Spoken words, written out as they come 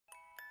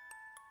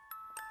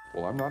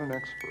Well, I'm not an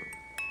expert.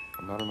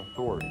 I'm not an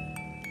authority.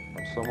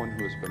 I'm someone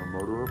who has been a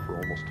murderer for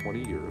almost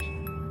 20 years.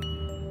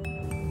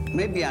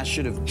 Maybe I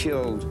should have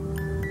killed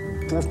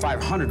 400 or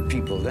 500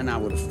 people, then I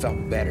would have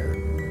felt better.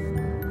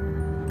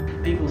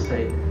 People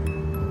say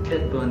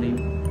Ted Bundy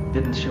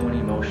didn't show any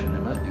emotion.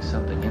 There must be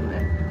something in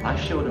there. I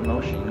showed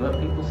emotion. You know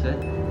what people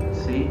said?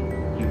 See,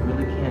 you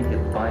really can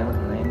get violent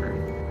and angry.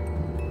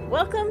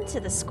 Welcome to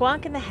the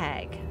Squonk The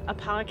Hag, a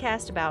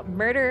podcast about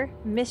murder,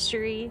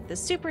 mystery, the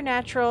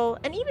supernatural,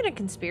 and even a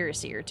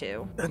conspiracy or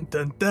two. Dun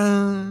dun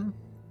dun.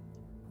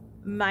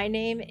 My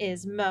name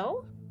is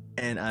Mo.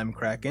 And I'm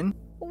Kraken.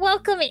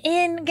 Welcome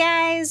in,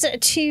 guys,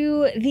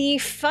 to the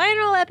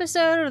final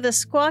episode of the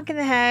Squonk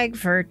The Hag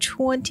for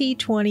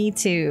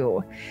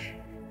 2022.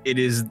 It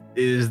is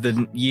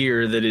the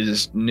year that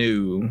is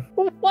new.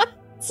 What?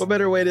 What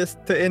better way to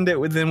end it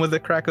than with a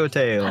Krakow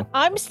tale?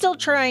 I'm still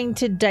trying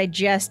to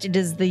digest it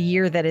as the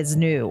year that is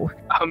new.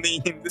 I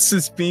mean, this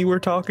is me we're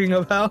talking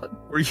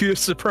about? Were you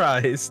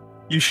surprised?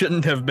 You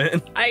shouldn't have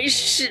been. I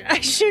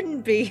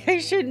shouldn't be. I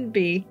shouldn't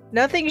be.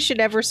 Nothing should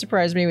ever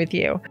surprise me with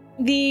you.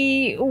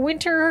 The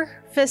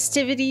winter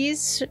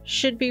festivities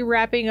should be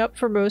wrapping up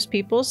for most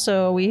people,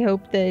 so we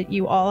hope that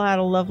you all had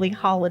a lovely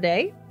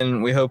holiday.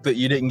 And we hope that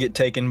you didn't get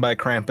taken by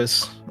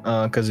Krampus,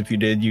 because if you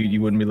did, you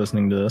wouldn't be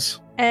listening to this.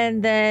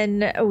 And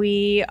then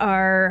we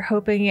are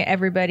hoping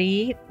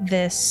everybody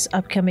this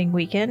upcoming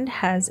weekend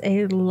has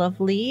a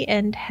lovely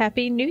and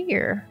happy new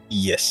year.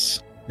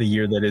 Yes, the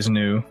year that is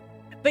new.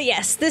 But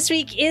yes, this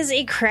week is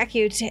a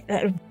Krakow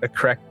tale.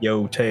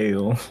 Krakow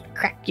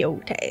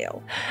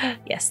tale.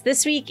 Yes,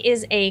 this week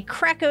is a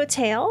Krakow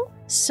tale.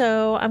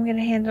 So I'm going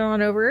to hand it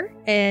on over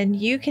and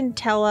you can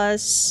tell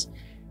us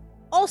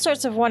all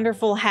sorts of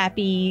wonderful,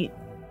 happy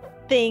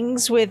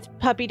things with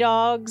puppy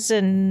dogs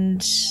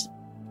and...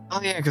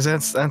 Oh yeah, because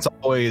that's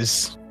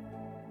always...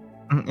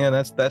 Yeah,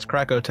 that's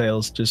Krakow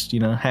tales. Just,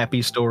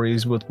 happy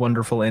stories with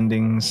wonderful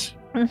endings.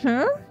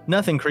 Mm-hmm.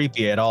 Nothing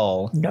creepy at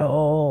all.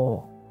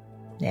 No.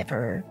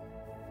 Never.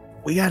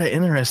 We got an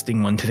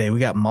interesting one today. We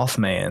got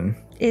Mothman.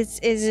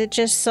 Is it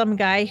just some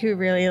guy who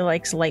really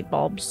likes light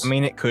bulbs? I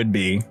mean, it could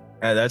be.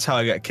 That's how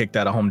I got kicked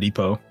out of Home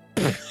Depot.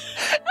 I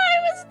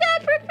was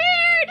not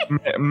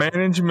prepared.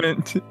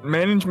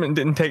 Management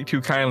didn't take too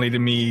kindly to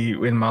me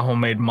in my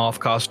homemade moth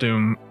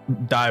costume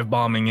dive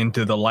bombing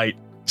into the light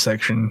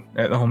section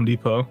at the Home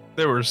Depot.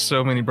 There were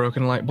so many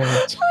broken light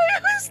bulbs. I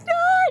was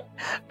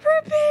not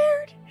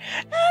prepared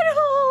at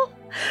all.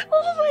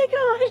 Oh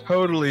my god.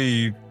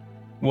 Totally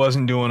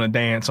wasn't doing a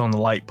dance on the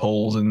light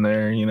poles in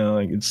there,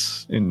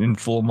 it's in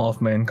full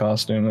Mothman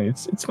costume.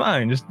 It's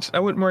fine. Just I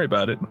wouldn't worry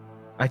about it.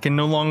 I can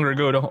no longer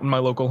go to my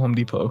local Home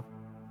Depot.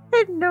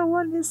 And no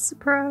one is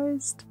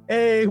surprised.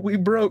 Hey, we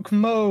broke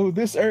Mo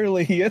this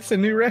early. That's a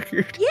new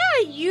record.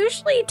 Yeah,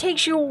 usually it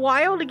takes you a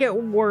while to get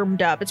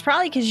warmed up. It's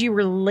probably because you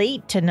were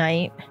late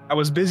tonight. I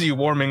was busy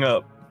warming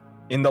up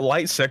in the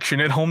light section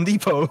at Home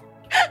Depot.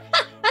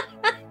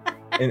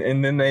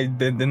 and then they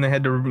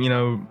had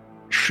to,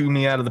 shoo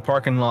me out of the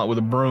parking lot with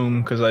a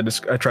broom because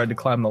I tried to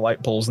climb the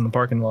light poles in the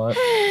parking lot.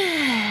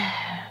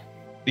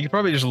 You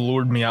probably just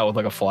lured me out with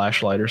like a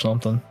flashlight or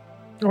something.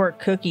 Or a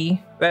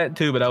cookie. That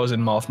too, but I was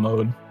in moth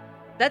mode.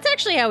 That's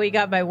actually how we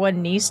got my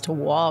one niece to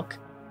walk.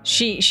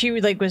 She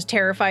was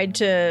terrified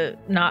to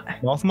not...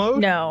 Moth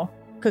mode? No,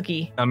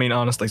 cookie. I mean,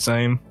 honestly,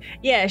 same.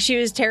 Yeah, she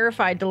was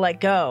terrified to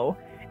let go.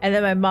 And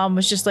then my mom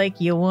was just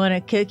like, "You want a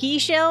cookie,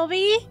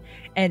 Shelby?"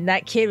 And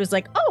that kid was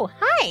like, "Oh,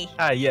 hi."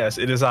 Hi, yes,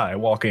 it is I,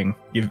 walking.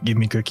 Give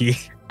me cookie.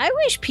 I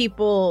wish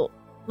people,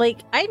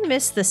 I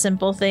miss the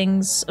simple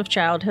things of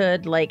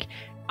childhood.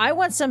 I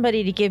want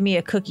somebody to give me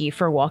a cookie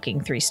for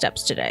walking 3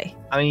 steps today.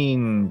 I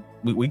mean,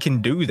 we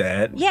can do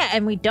that. Yeah,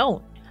 and we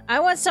don't. I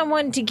want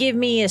someone to give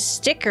me a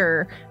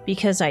sticker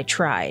because I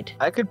tried.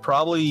 I could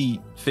probably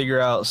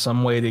figure out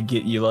some way to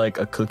get you a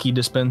cookie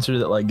dispenser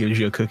that gives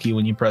you a cookie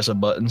when you press a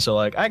button. So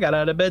I got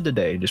out of bed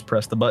today. Just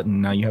press the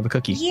button. Now you have a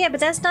cookie. Yeah, but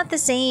that's not the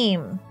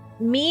same.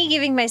 Me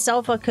giving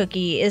myself a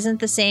cookie isn't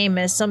the same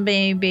as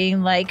somebody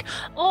being like,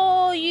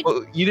 "Oh, you."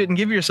 Well, you didn't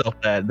give yourself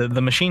that.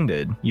 The machine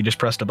did. You just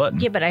pressed a button.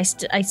 Yeah, but I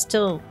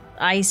still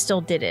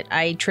did it.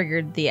 I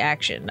triggered the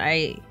action.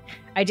 I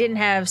didn't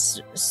have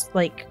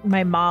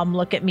my mom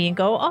look at me and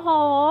go,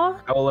 "Oh."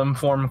 I will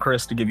inform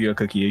Chris to give you a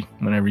cookie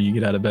whenever you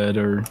get out of bed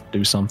or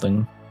do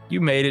something. You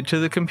made it to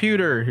the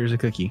computer. Here's a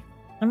cookie.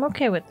 I'm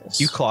okay with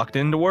this. You clocked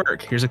into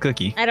work. Here's a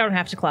cookie. I don't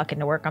have to clock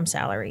into work. I'm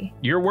salary.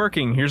 You're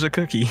working. Here's a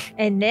cookie.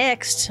 And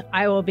next,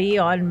 I will be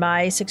on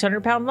my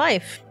 600-pound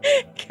life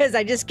because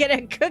I just get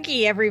a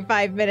cookie every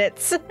 5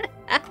 minutes.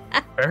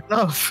 Fair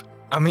enough.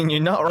 I mean,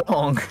 you're not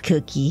wrong.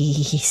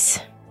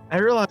 Cookies. I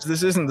realize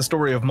this isn't the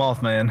story of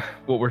Mothman,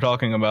 what we're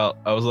talking about.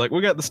 I was like,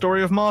 we got the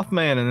story of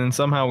Mothman, and then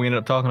somehow we ended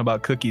up talking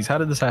about cookies. How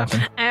did this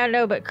happen? I don't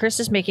know, but Chris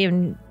is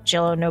making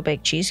Jell-O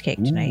no-bake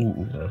cheesecake tonight.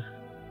 Ooh.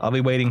 I'll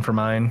be waiting for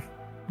mine.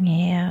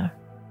 Yeah.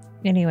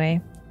 Anyway.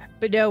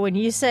 But no, when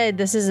you said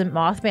this isn't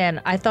Mothman,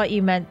 I thought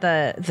you meant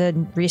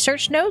the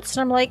research notes,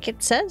 and I'm like,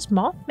 it says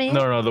Mothman.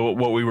 No,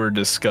 what we were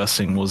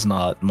discussing was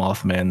not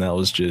Mothman. That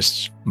was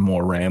just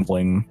more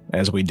rambling,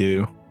 as we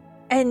do.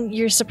 And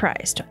you're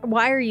surprised.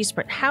 Why are you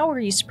surprised? How are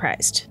you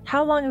surprised?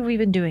 How long have we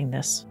been doing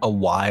this? A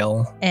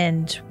while.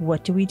 And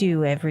what do we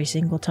do every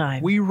single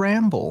time? We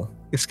ramble.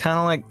 It's kind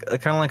of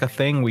like a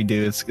thing we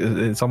do.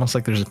 It's almost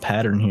like there's a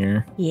pattern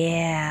here.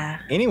 Yeah.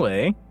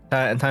 Anyway,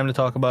 time to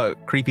talk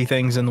about creepy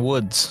things in the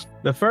woods.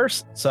 The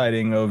first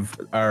sighting of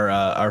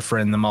our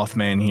friend the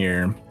Mothman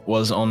here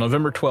was on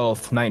November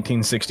 12th,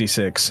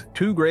 1966.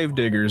 Two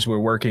gravediggers were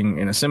working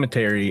in a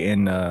cemetery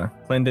in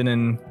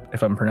Clendenin,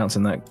 if I'm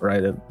pronouncing that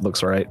right, it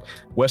looks right,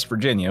 West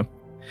Virginia.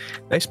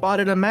 They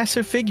spotted a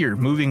massive figure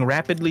moving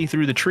rapidly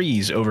through the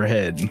trees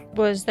overhead.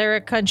 Was there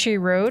a country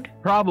road?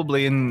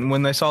 Probably, and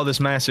when they saw this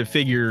massive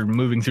figure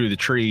moving through the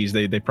trees,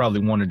 they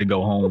probably wanted to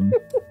go home.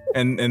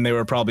 And they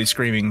were probably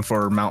screaming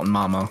for Mountain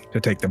Mama to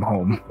take them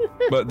home.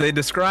 But they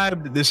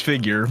described this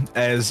figure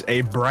as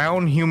a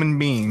brown human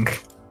being.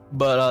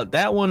 But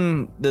that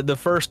one, the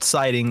first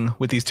sighting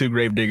with these two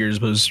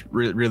gravediggers was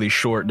really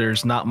short.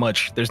 There's not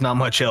much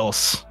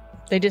else.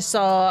 They just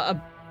saw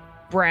a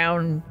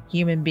brown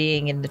human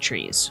being in the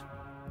trees.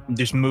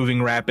 Just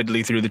moving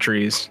rapidly through the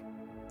trees.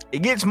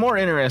 It gets more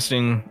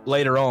interesting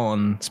later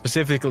on,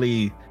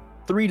 specifically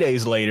 3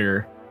 days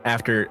later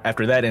after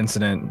that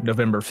incident,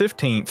 November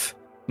 15th,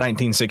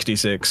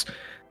 1966.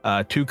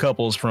 Two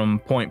couples from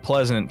Point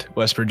Pleasant,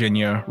 West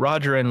Virginia,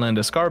 Roger and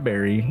Linda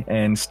Scarberry,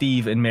 and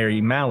Steve and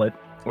Mary Mallett,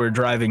 were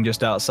driving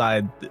just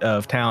outside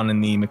of town in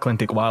the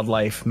McClintock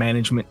Wildlife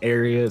Management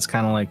Area. It's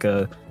kind of like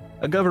a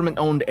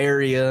government-owned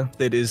area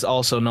that is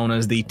also known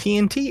as the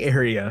TNT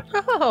area.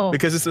 Oh.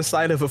 Because it's the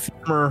site of a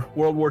former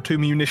World War II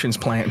munitions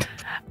plant.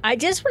 I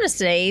just want to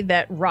say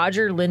that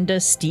Roger, Linda,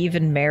 Steve,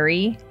 and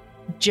Mary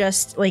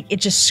it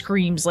just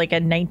screams like a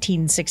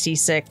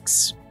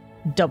 1966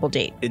 double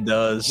date. It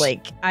does.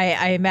 Like,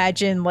 I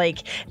imagine,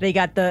 like, they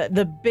got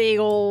the big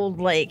old,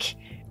 like,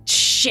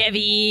 Chevy.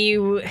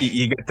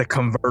 You get the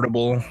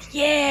convertible.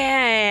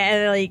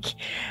 Yeah, like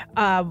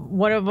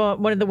one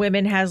of the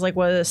women has like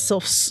one of the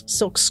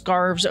silk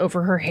scarves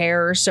over her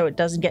hair so it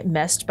doesn't get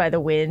messed by the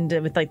wind,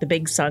 with like the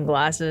big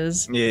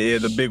sunglasses. Yeah,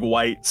 the big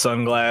white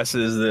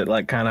sunglasses that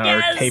like kind of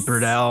are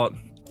tapered out.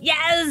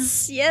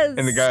 Yes.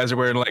 And the guys are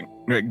wearing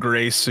like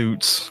gray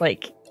suits.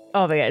 Like,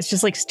 oh my god, it's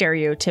just like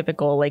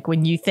stereotypical, like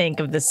when you think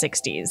of the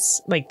 60s,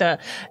 like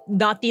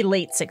not the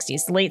late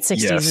 60s. The late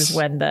 60s is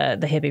when the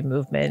hippie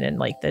movement and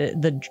like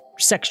the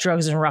sex,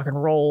 drugs, and rock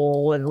and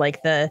roll, and like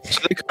so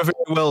they could have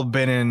very well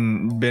been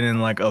in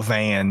like a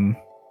van,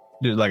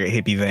 like a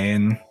hippie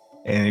van,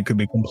 and it could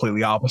be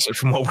completely opposite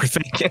from what we're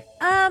thinking.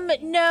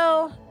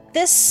 No,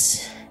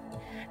 this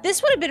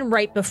would have been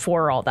right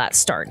before all that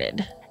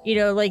started. You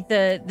know, like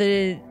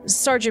the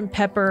Sgt.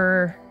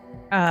 Pepper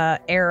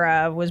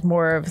era was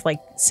more of like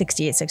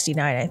 68,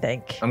 69, I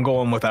think. I'm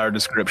going with our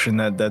description.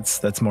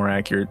 That's more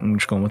accurate. I'm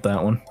just going with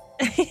that one.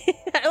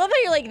 I love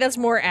how you're like, that's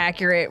more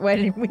accurate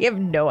when we have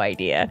no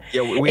idea.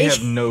 Yeah, we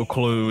have no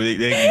clue.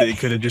 They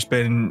could have just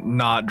been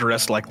not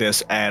dressed like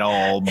this at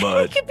all,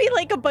 but it could be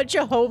like a bunch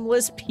of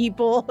homeless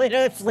people in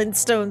a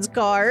Flintstones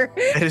car.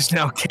 That is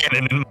now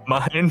canon in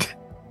my mind.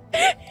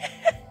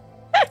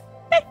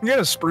 You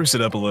gotta spruce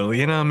it up a little,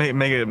 you know,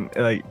 make it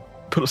like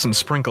put some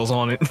sprinkles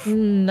on it.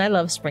 I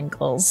love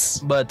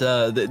sprinkles. But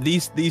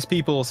these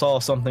people saw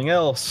something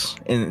else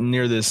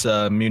near this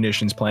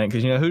munitions plant,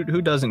 because you know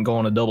who doesn't go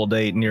on a double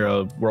date near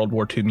a World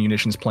War II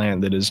munitions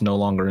plant that is no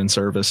longer in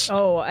service?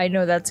 Oh, I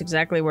know that's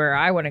exactly where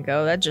I want to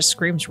go. That just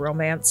screams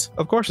romance.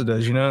 Of course it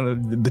does. You know,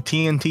 the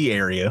TNT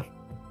area.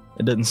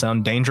 It doesn't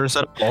sound dangerous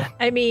at all.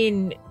 I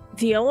mean,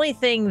 the only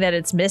thing that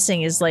it's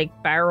missing is like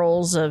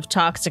barrels of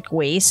toxic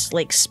waste,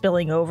 like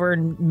spilling over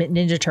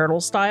Ninja Turtle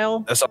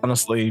style. That's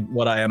honestly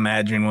what I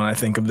imagine when I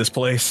think of this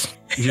place.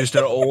 Just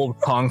an old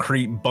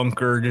concrete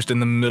bunker just in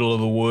the middle of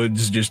the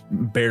woods, just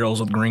barrels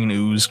of green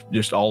ooze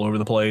just all over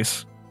the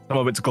place. Some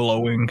of it's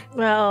glowing.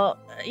 Well,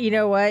 you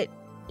know what?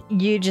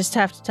 You just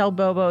have to tell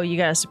Bobo you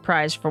got a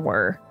surprise for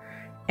her.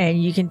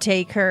 And you can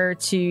take her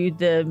to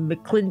the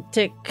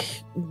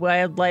McClintock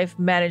Wildlife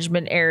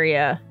Management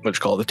Area. Which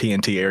called the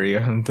TNT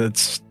area.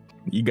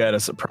 You got a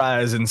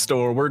surprise in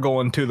store. We're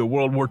going to the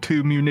World War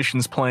II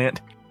munitions plant.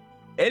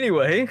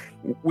 Anyway,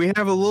 we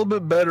have a little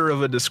bit better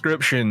of a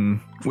description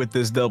with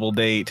this double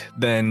date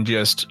than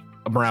just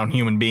a brown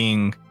human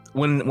being.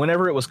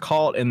 Whenever it was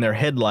caught in their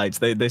headlights,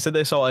 they said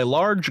they saw a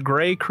large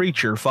gray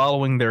creature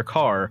following their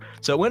car.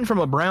 So it went from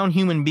a brown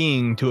human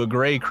being to a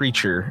gray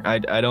creature.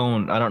 I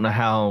don't know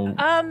how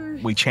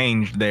we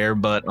changed there,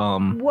 but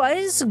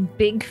was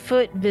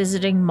Bigfoot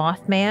visiting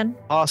Mothman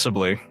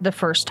possibly the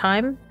first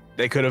time?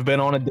 They could have been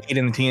on a date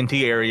in the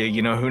TNT area,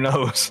 you know, who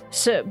knows?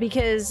 So,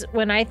 because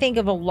when I think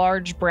of a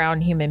large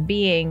brown human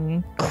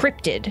being,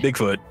 cryptid.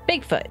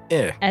 Bigfoot.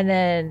 Yeah. And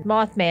then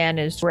Mothman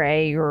is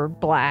gray or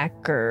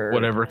black or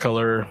whatever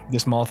color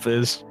this moth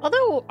is.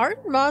 Although,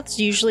 aren't moths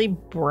usually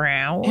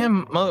brown? Yeah,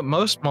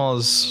 most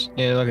moths,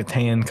 yeah, like a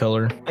tan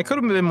color. It could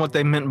have been what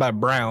they meant by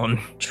brown.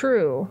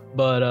 True.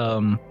 But,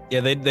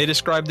 yeah, they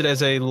described it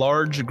as a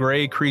large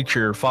gray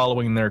creature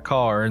following their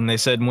car, and they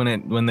said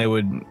when they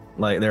would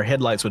like their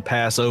headlights would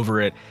pass over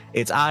it,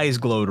 its eyes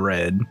glowed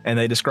red, and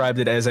they described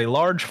it as a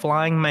large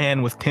flying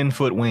man with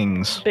 10-foot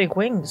wings. Big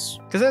wings.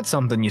 Because that's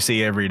something you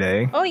see every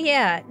day. Oh,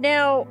 yeah.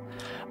 Now,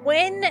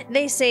 when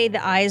they say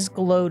the eyes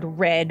glowed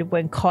red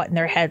when caught in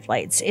their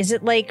headlights, is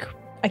it like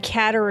a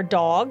cat or a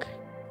dog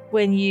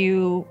when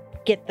you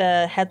get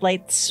the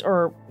headlights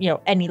or,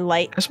 any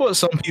light? That's what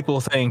some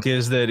people think,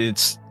 is that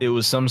it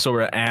was some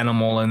sort of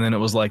animal, and then it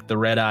was like the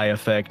red eye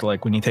effect,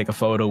 like when you take a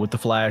photo with the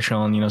flash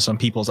on, some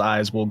people's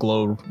eyes will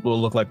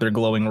look like they're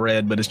glowing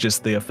red, but it's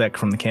just the effect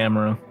from the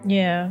camera.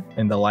 Yeah.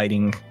 And the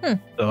lighting. So,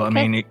 Okay. I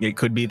mean, it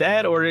could be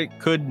that, or it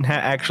could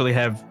actually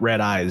have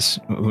red eyes.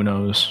 Who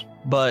knows?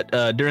 But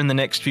during the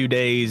next few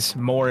days,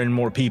 more and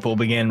more people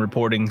began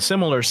reporting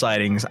similar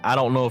sightings. I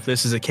don't know if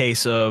this is a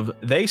case of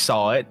they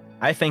saw it,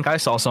 I think I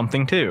saw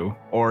something too,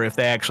 or if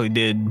they actually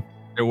did,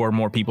 there were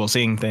more people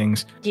seeing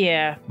things.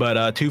 Yeah.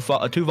 But two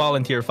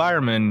volunteer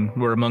firemen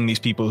were among these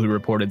people who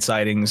reported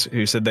sightings,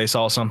 who said they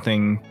saw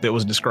something that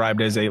was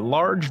described as a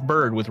large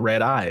bird with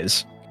red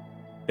eyes.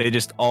 They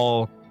just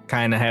all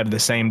kind of have the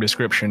same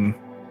description.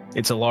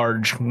 It's a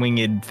large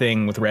winged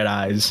thing with red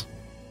eyes.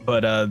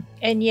 But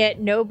and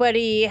yet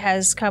nobody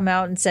has come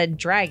out and said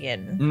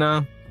dragon.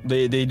 No,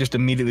 they just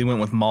immediately went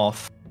with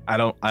moth. I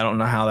don't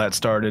know how that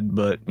started,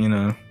 but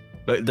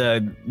But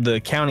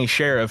the county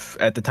sheriff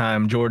at the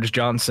time, George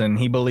Johnson,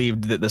 he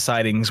believed that the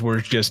sightings were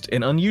just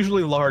an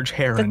unusually large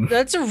heron.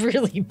 That's a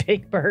really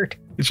big bird.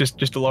 It's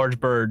just a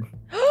large bird.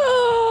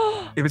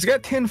 If it's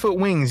got 10-foot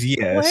wings,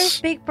 yes. What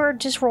if Big Bird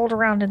just rolled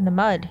around in the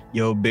mud?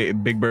 Yo,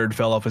 Big Bird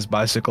fell off his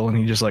bicycle and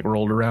he just like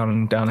rolled around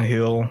and down a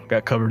hill,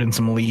 got covered in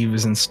some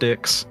leaves and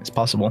sticks. It's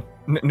possible.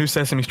 New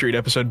Sesame Street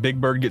episode,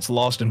 Big Bird gets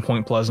lost in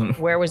Point Pleasant.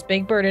 Where was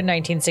Big Bird in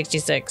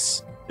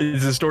 1966?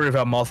 It's the story of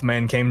how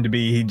Mothman came to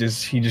be. He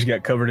just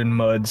got covered in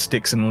mud,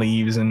 sticks, and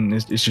leaves, and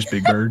it's just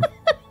Big Bird.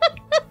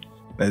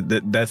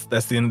 That's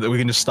the end of it. We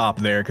can just stop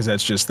there because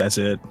that's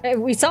it.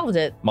 We solved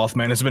it.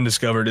 Mothman has been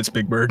discovered. It's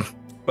Big Bird.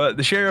 But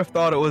the sheriff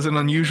thought it was an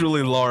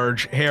unusually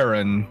large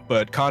heron,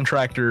 but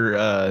contractor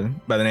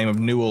by the name of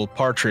Newell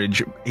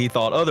Partridge, he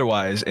thought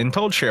otherwise and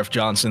told Sheriff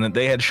Johnson that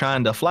they had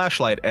shined a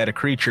flashlight at a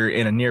creature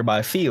in a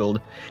nearby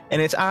field,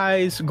 and its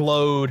eyes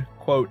glowed,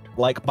 quote,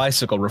 like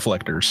bicycle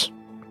reflectors.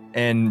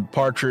 And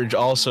Partridge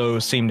also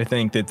seemed to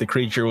think that the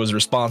creature was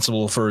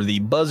responsible for the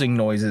buzzing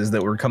noises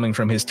that were coming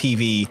from his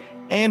TV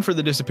and for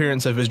the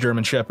disappearance of his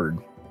German Shepherd.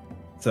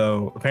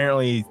 So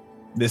apparently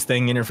this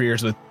thing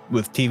interferes with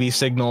TV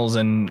signals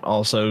and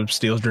also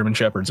steals German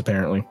Shepherds,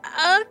 apparently.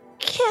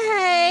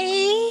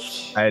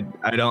 Okay.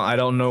 I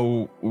don't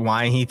know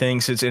why he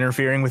thinks it's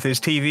interfering with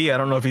his TV. I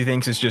don't know if he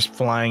thinks it's just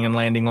flying and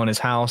landing on his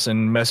house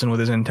and messing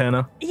with his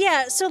antenna.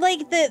 Yeah, so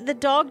like the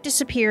dog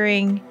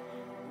disappearing,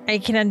 I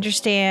can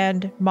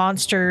understand.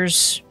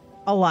 Monsters,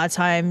 a lot of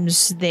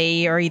times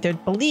they are either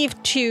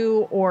believed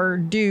to or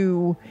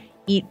do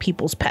eat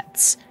people's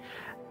pets.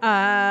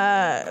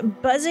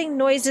 Buzzing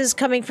noises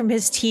coming from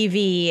his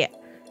TV.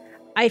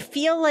 I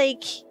feel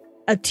like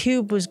a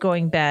tube was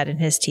going bad in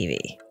his TV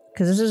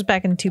because this was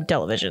back in tube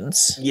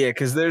televisions. Yeah,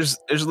 because there's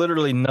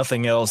literally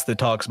nothing else that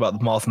talks about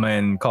the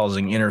Mothman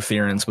causing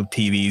interference with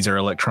TVs or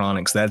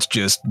electronics. That's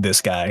just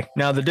this guy.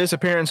 Now, the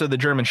disappearance of the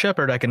German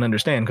Shepherd, I can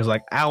understand because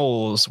like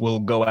owls will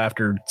go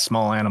after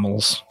small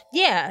animals.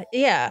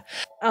 Yeah.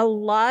 A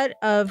lot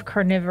of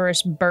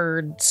carnivorous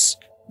birds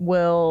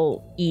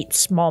will eat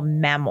small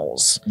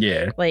mammals.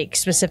 Yeah. Like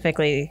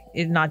specifically,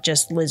 not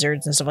just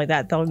lizards and stuff like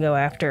that. They'll go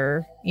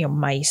after,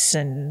 mice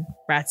and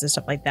rats and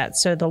stuff like that.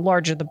 So the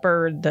larger the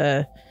bird,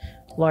 the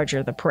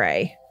larger the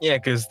prey. Yeah,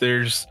 because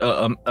there's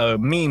a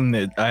meme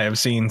that I have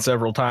seen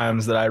several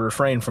times that I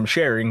refrain from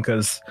sharing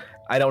because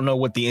I don't know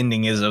what the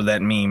ending is of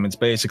that meme. It's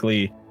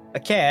basically a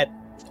cat,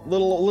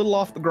 little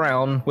off the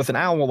ground with an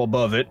owl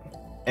above it,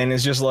 and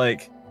it's just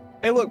like,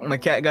 hey, look, my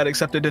cat got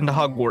accepted into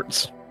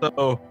Hogwarts.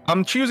 So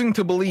I'm choosing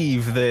to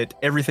believe that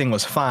everything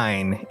was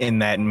fine in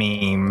that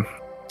meme.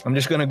 I'm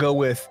just going to go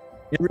with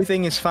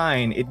everything is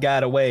fine. It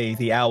got away.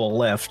 The owl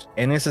left.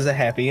 And this is a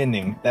happy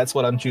ending. That's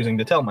what I'm choosing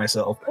to tell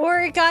myself. Or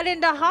it got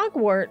into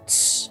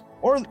Hogwarts.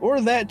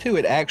 Or that too.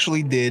 It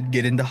actually did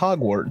get into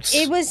Hogwarts.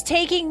 It was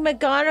taking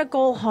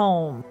McGonagall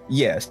home.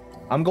 Yes,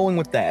 I'm going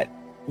with that.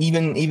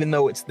 Even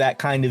though it's that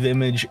kind of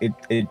image,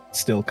 it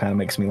still kind of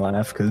makes me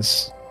laugh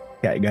because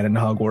yeah, it got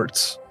into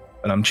Hogwarts.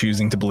 But I'm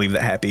choosing to believe the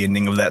happy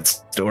ending of that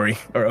story,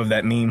 or of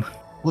that meme.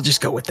 We'll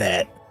just go with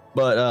that.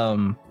 But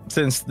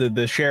since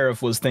the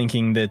sheriff was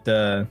thinking that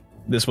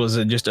this was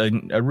just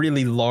a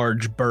really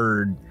large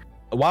bird,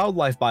 a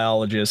wildlife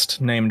biologist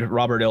named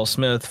Robert L.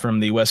 Smith from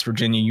the West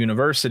Virginia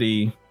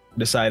University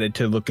decided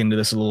to look into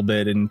this a little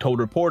bit and told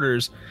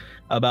reporters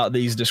about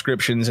these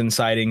descriptions and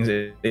sightings.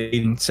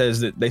 It says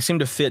that they seem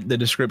to fit the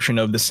description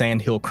of the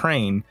sandhill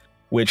crane,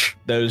 which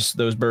those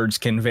birds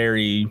can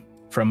vary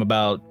from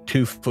about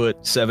 2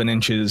 foot 7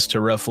 inches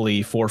to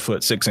roughly 4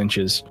 foot 6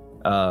 inches.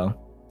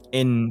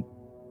 In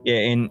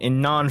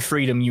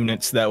non-freedom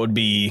units, that would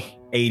be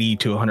 80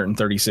 to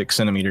 136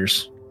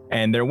 centimeters.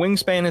 And their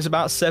wingspan is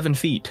about 7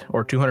 feet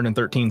or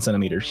 213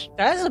 centimeters.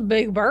 That's a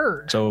big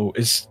bird. So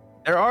it's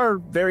there are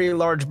very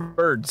large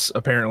birds,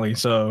 apparently,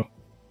 so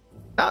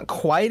not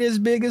quite as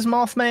big as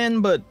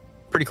Mothman, but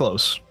pretty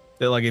close.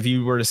 They're like, if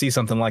you were to see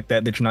something like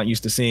that you're not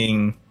used to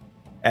seeing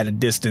at a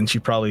distance,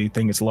 you probably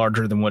think it's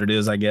larger than what it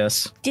is, I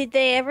guess. Did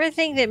they ever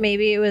think that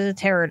maybe it was a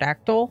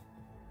pterodactyl?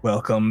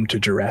 Welcome to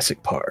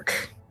Jurassic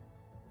Park.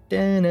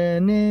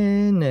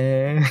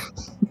 Da-na-na-na.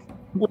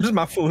 Where's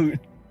my flute?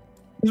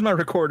 Where's my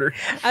recorder?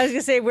 I was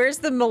gonna say, where's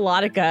the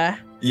melodica?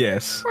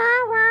 Yes.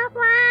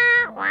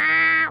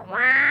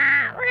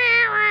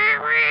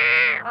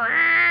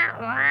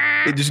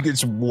 It just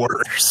gets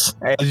worse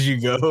as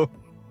you go.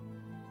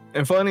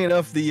 And funny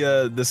enough,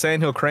 the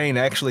sandhill crane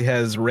actually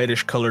has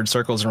reddish colored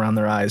circles around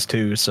their eyes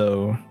too,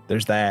 so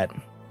there's that.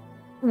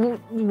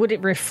 Would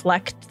it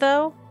reflect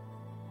though?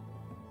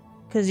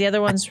 Because the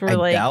other ones were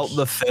I doubt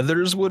the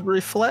feathers would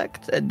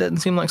reflect. It doesn't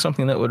seem like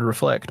something that would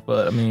reflect,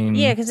 but I mean...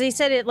 Yeah, because they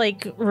said it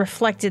like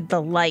reflected the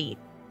light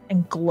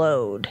and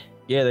glowed.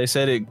 Yeah, they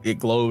said it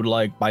glowed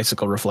like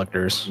bicycle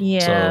reflectors.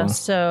 Yeah,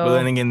 so... But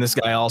then again, this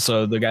guy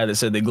also, the guy that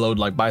said they glowed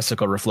like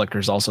bicycle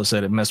reflectors also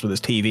said it messed with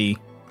his TV.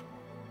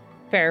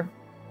 Fair.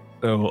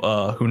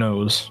 So, who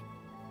knows?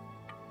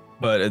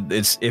 But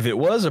if it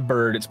was a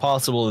bird, it's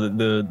possible that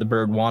the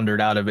bird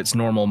wandered out of its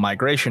normal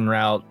migration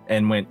route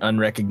and went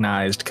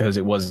unrecognized because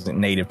it wasn't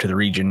native to the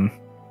region.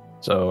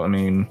 So, I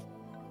mean,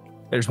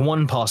 there's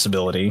one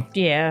possibility.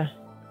 Yeah.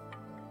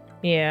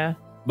 Yeah.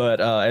 But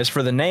as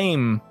for the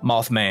name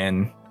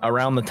Mothman,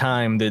 around the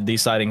time that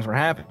these sightings were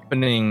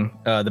happening,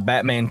 the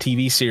Batman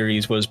TV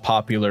series was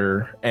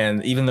popular,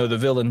 and even though the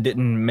villain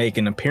didn't make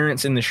an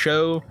appearance in the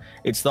show,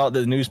 it's thought that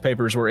the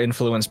newspapers were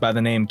influenced by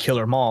the name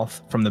Killer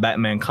Moth from the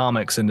Batman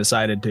comics and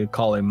decided to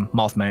call him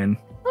Mothman.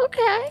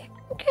 Okay.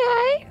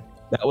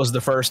 That was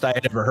the first I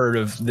had ever heard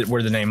of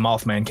where the name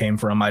Mothman came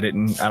from. I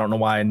don't know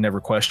why I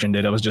never questioned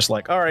it. I was just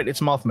like, all right,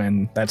 it's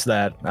Mothman. That's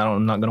that.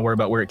 I'm not going to worry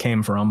about where it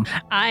came from.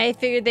 I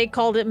figured they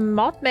called it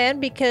Mothman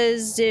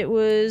because it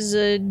was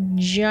a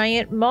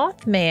giant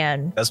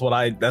Mothman. That's what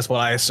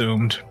I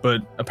assumed.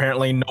 But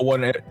apparently no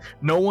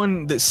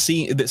one that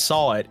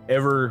saw it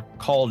ever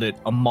called it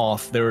a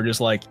moth. They were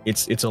just like,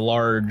 it's a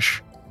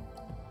large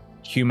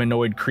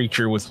humanoid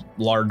creature with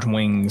large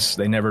wings.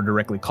 They never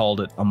directly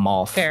called it a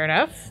moth. Fair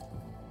enough.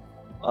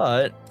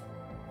 But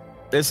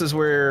this is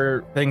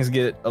where things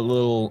get a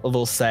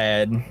little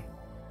sad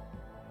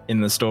in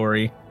the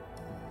story.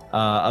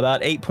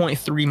 About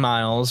 8.3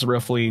 miles,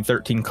 roughly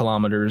 13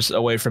 kilometers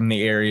away from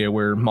the area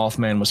where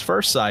Mothman was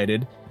first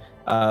sighted,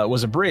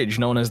 was a bridge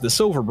known as the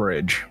Silver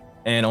Bridge.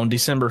 And on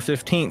December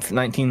 15th,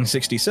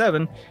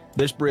 1967,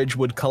 this bridge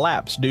would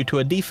collapse due to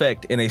a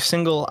defect in a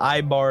single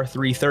I-bar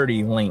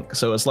 330 link.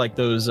 So it's like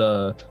those,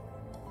 you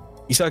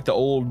see like the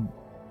old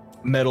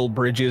metal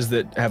bridges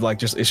that have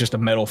like it's just a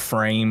metal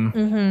frame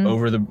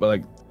over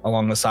the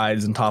along the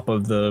sides and top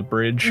of the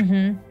bridge.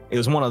 It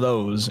was one of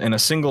those, and a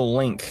single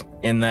link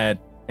in that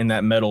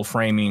metal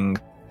framing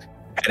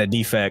had a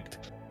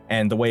defect,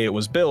 and the way it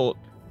was built,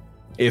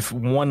 if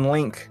one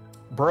link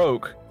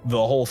broke, the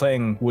whole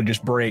thing would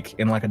just break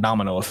in like a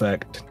domino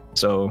effect.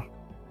 So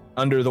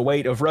under the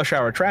weight of rush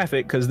hour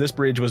traffic, because this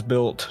bridge was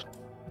built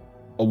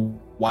a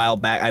while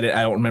back, I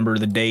don't remember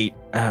the date.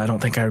 I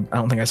don't think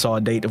I saw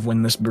a date of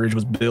when this bridge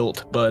was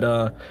built,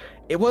 but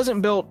it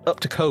wasn't built up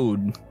to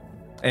code,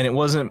 and it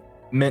wasn't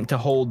meant to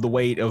hold the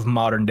weight of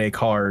modern day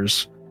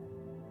cars.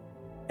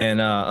 And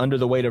under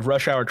the weight of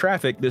rush hour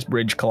traffic, this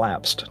bridge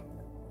collapsed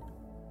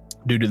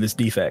due to this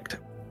defect,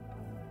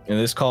 and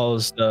this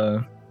caused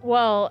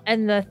well,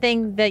 and the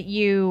thing that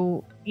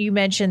you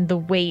mentioned, the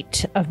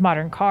weight of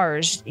modern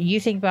cars, you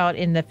think about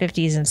in the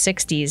 50s and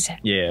 60s,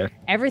 yeah,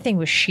 everything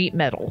was sheet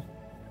metal.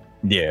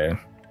 Yeah.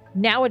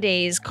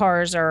 Nowadays,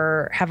 cars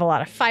have a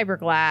lot of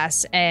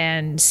fiberglass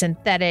and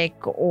synthetic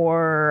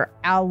or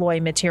alloy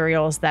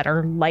materials that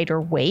are lighter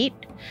weight,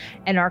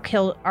 and our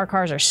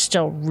cars are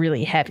still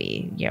really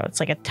heavy. You know, it's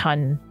like a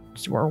ton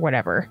or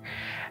whatever.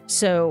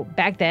 So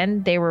back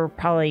then, they were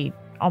probably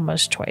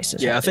almost twice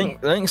as heavy. I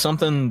think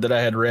something that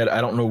I had read,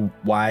 I don't know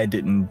why I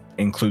didn't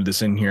include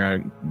this in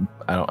here.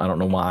 I don't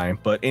know why,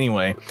 but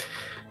anyway,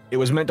 it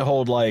was meant to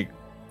hold like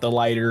the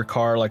lighter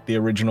car, like the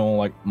original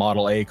like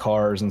Model A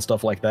cars and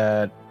stuff like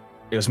that.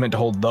 It was meant to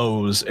hold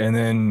those, and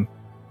then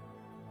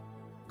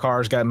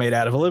cars got made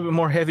out of a little bit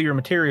more heavier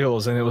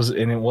materials, and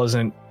it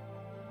wasn't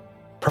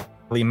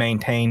properly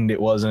maintained.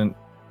 It wasn't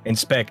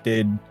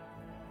inspected.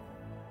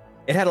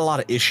 It had a lot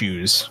of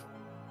issues,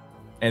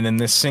 and then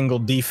this single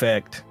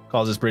defect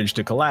caused this bridge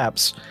to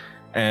collapse,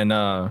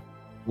 and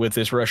with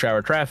this rush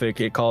hour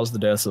traffic, it caused the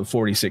deaths of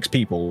 46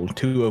 people,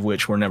 2 of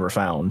which were never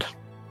found.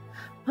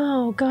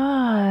 Oh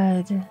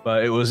God.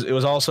 But it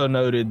was also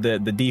noted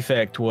that the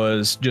defect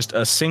was just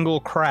a single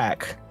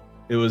crack.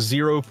 It was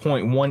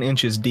 0.1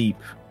 inches deep,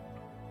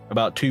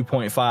 about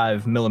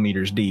 2.5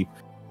 millimeters deep.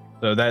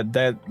 So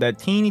that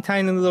teeny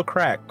tiny little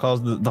crack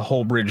caused the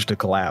whole bridge to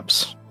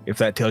collapse, if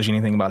that tells you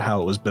anything about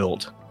how it was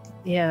built.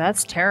 Yeah,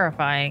 that's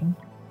terrifying.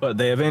 But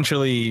they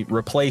eventually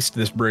replaced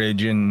this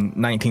bridge in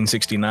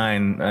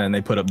 1969, and they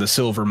put up the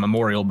Silver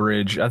Memorial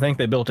Bridge. I think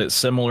they built it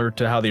similar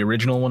to how the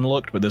original one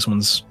looked, but this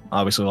one's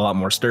obviously a lot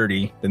more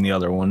sturdy than the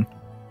other one.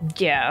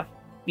 Yeah.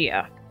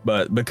 Yeah.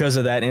 But because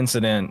of that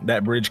incident,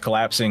 that bridge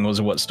collapsing was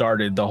what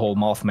started the whole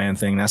Mothman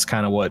thing. That's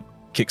kind of what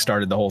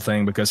kickstarted the whole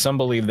thing, because some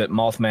believe that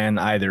Mothman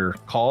either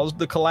caused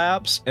the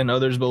collapse, and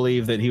others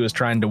believe that he was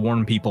trying to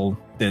warn people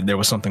that there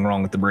was something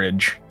wrong with the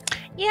bridge.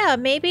 Yeah,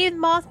 maybe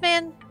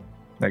Mothman.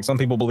 Like, some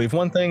people believe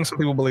one thing, some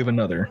people believe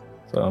another.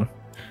 So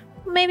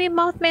maybe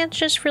Mothman's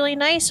just really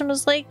nice and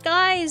was like,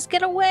 guys,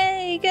 get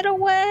away, get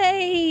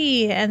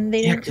away. And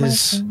they didn't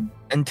listen.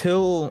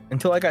 Until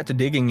I got to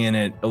digging in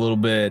it a little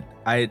bit,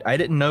 I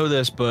didn't know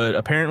this, but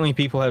apparently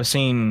people have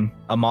seen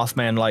a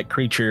Mothman-like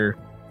creature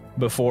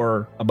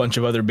before a bunch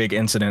of other big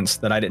incidents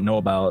that I didn't know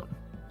about.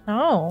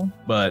 Oh.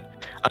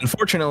 But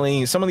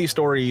unfortunately, some of these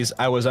stories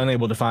I was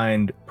unable to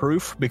find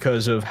proof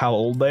because of how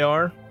old they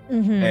are.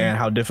 Mm-hmm. And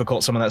how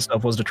difficult some of that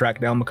stuff was to track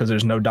down because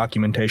there's no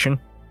documentation.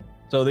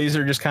 So these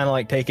are just kind of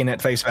like taken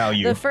at face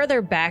value. The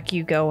further back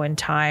you go in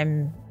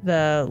time,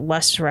 the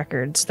less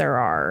records there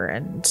are.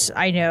 And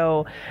I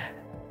know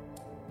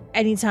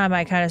anytime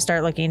I kind of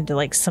start looking into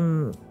like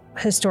some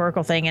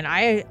historical thing, and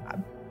I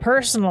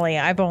personally,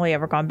 I've only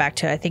ever gone back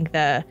to, I think,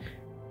 the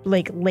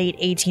like late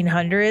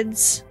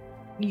 1800s.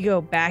 You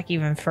go back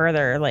even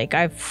further, like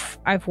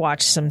I've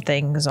watched some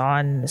things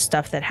on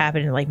stuff that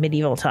happened in like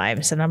medieval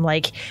times, and I'm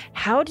like,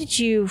 how did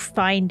you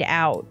find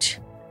out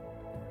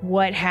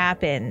what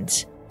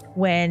happened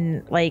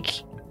when like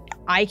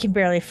I can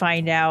barely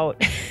find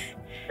out?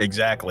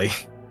 Exactly,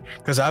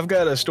 because I've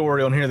got a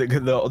story on here that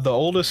the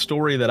oldest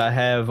story that I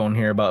have on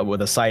here about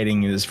with a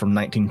sighting is from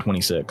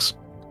 1926,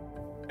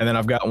 and then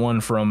I've got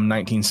one from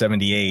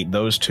 1978.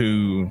 Those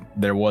two,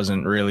 there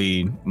wasn't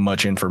really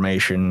much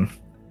information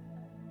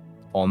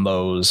on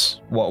those.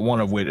 One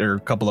of which, or a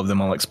couple of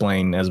them I'll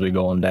explain as we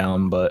go on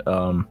down, but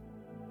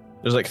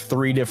there's like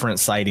 3 different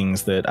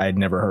sightings that I'd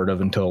never heard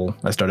of until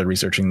I started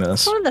researching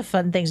this. One of the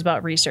fun things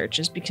about research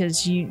is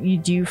because you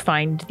do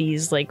find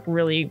these like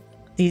really,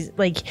 these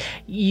like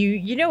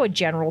you know a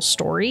general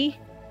story,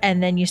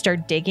 and then you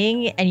start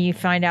digging and you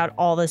find out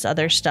all this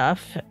other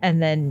stuff,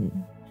 and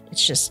then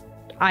it's just,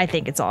 I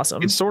think it's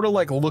awesome. It's sort of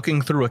like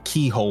looking through a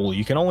keyhole.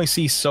 You can only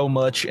see so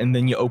much, and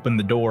then you open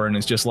the door and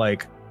it's just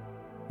like,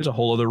 there's a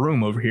whole other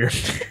room over here.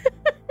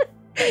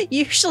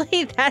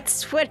 Usually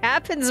that's what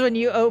happens when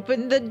you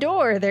open the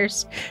door.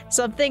 There's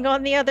something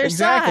on the other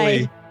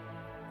side.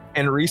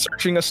 And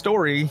researching a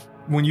story,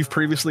 when you've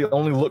previously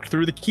only looked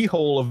through the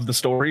keyhole of the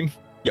story,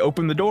 you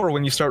open the door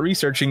when you start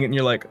researching it and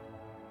you're like,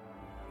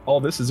 all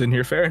this is in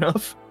here, fair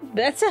enough.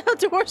 That's how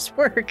doors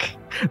work.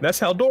 That's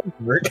how doors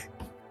work.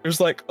 There's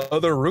like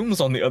other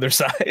rooms on the other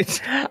side.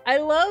 I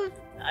love,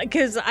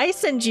 because I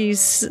send you,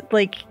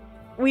 like,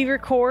 we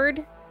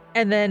record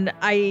and then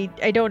I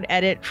don't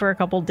edit for a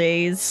couple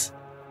days.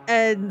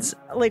 And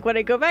like when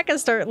I go back and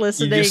start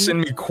listening, you just send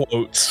me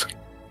quotes.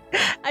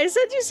 I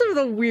sent you some of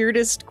the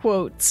weirdest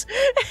quotes,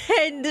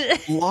 and a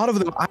lot of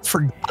them I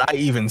forgot I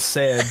even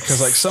said,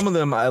 because like some of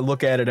them I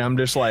look at it and I'm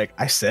just like,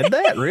 I said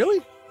that?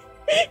 Really?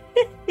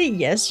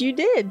 Yes, you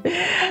did.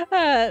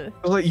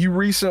 Like you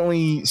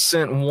recently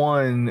sent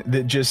one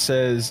that just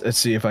says, let's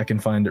see if I can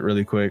find it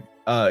really quick.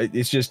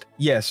 It's just,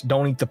 yes,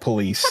 don't eat the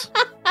police.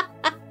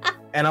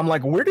 And I'm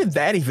like, where did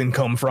that even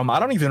come from? I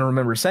don't even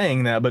remember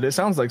saying that, but it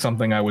sounds like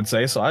something I would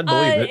say, so I'd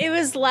believe it. It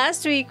was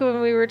last week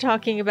when we were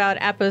talking about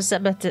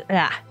aposematism,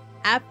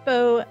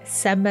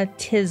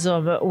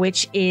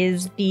 which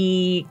is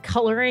the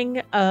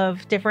coloring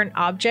of different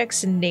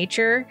objects in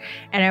nature.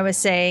 And I was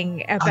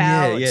saying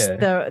about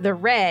the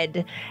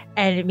red,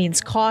 and it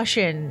means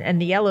caution,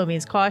 and the yellow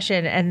means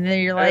caution. And then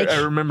you're like, I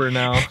remember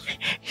now.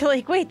 You're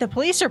like, wait, the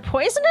police are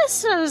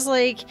poisonous? And I was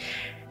like,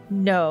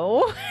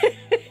 no.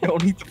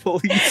 Don't eat the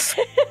police.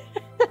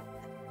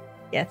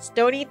 Yes,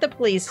 don't eat the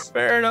police.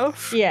 Fair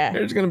enough. Yeah.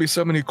 There's going to be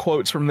so many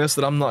quotes from this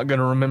that I'm not going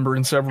to remember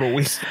in several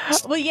weeks.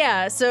 Well,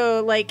 yeah.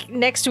 So, like,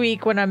 next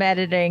week when I'm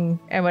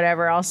editing and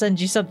whatever, I'll send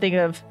you something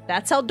of,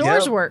 that's how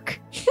doors work.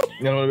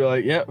 And I'm going to be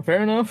like, yeah,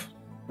 fair enough.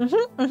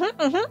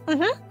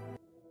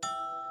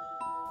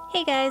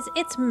 Hey guys,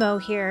 it's Mo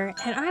here,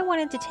 and I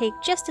wanted to take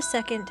just a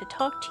second to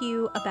talk to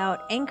you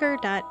about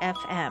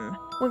Anchor.fm.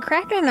 When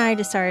Kraken and I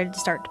decided to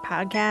start the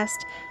podcast,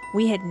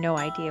 we had no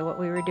idea what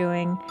we were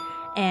doing,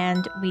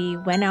 and we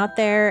went out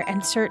there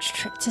and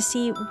searched to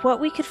see what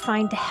we could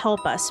find to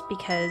help us,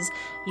 because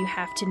you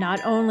have to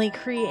not only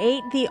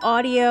create the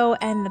audio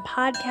and the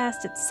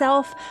podcast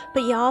itself,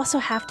 but you also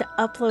have to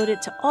upload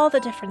it to all the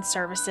different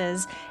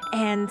services,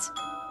 and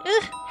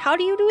how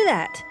do you do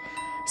that?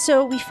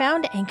 So we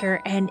found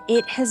Anchor, and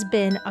it has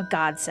been a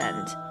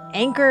godsend.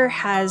 Anchor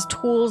has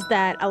tools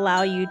that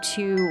allow you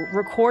to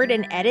record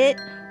and edit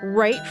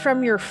right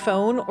from your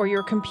phone or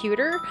your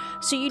computer,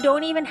 so you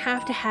don't even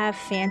have to have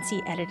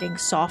fancy editing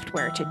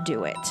software to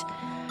do it.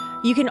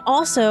 You can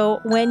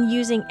also, when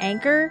using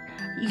Anchor,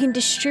 you can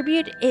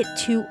distribute it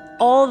to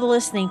all the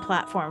listening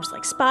platforms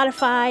like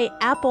Spotify,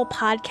 Apple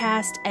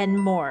Podcast, and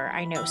more.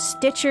 I know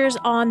Stitcher's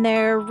on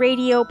there,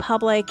 Radio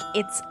Public.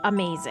 It's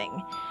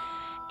amazing.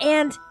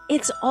 And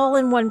it's all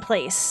in one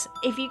place.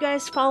 If you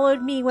guys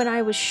followed me when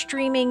I was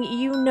streaming,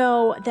 you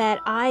know that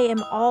I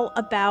am all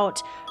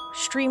about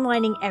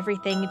streamlining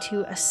everything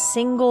to a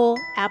single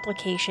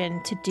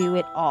application to do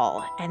it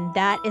all. And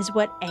that is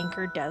what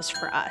Anchor does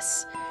for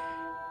us.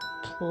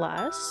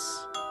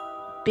 Plus,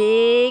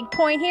 big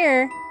point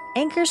here,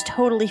 Anchor's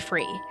totally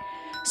free.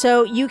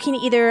 So you can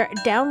either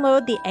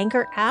download the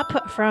Anchor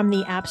app from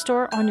the App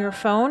Store on your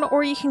phone,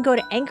 or you can go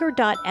to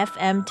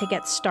anchor.fm to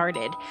get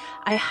started.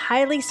 I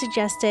highly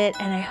suggest it,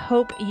 and I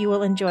hope you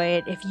will enjoy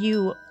it if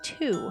you,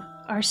 too,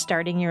 are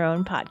starting your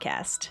own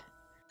podcast.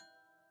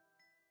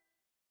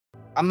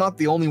 I'm not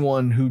the only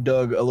one who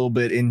dug a little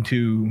bit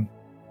into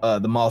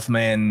the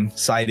Mothman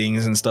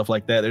sightings and stuff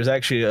like that. There's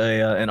actually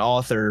an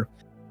author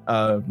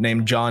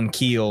named John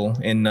Keel.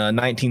 In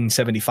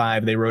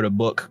 1975, they wrote a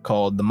book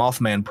called The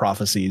Mothman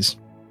Prophecies.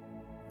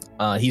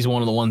 He's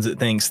one of the ones that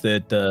thinks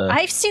that...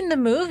 I've seen the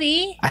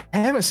movie. I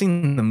haven't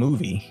seen the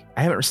movie.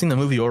 I haven't seen the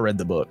movie or read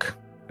the book.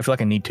 I feel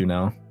like I need to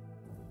now.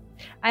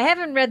 I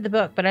haven't read the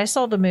book, but I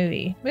saw the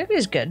movie. The movie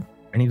is good.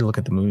 I need to look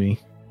at the movie.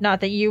 Not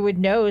that you would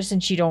know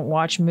since you don't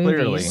watch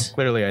movies.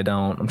 Clearly I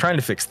don't. I'm trying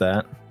to fix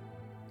that.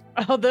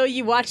 Although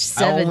you watched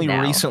 7 I only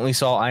now. recently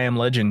saw I Am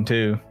Legend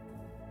too.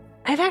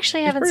 I've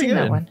actually haven't seen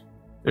that one.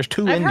 There's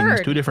two I've endings,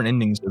 heard. 2 different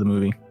endings to the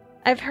movie.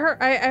 I've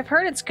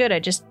heard it's good. I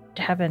just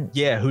haven't.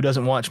 Yeah, who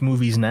doesn't watch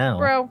movies now?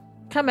 Bro,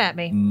 come at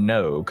me.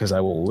 No, because I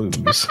will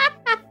lose.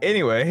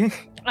 Anyway.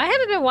 I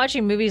haven't been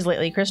watching movies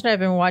lately. Chris and I have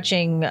been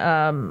watching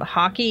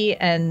hockey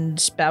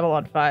and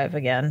Babylon 5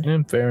 again.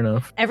 Yeah, fair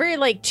enough. Every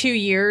 2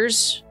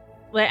 years.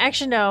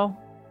 Actually, no.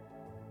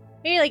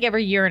 Maybe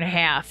every year and a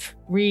half,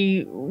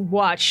 we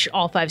watch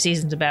all 5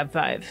 seasons of Bab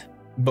 5.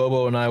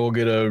 Bobo and I will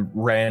get a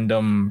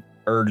random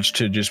urge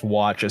to just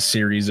watch a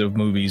series of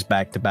movies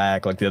back to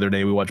back. Like the other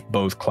day, we watched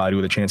both Cloudy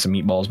with a Chance of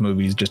Meatballs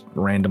movies just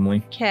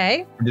randomly.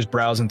 Okay. We're just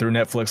browsing through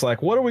Netflix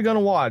like, what are we going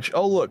to watch?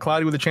 Oh, look,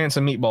 Cloudy with a Chance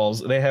of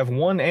Meatballs. They have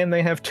 1 and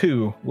they have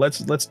 2.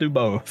 Let's do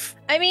both.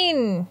 I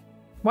mean,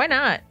 why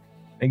not?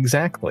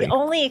 Exactly. The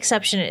only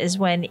exception is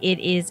when it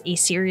is a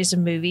series of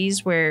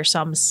movies where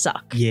some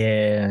suck.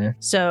 Yeah.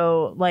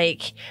 So,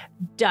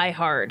 Die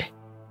Hard.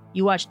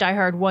 You watch Die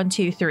Hard 1,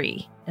 2,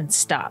 3 and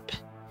stop.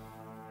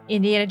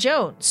 Indiana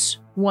Jones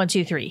 1,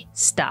 2, 3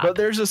 stop. But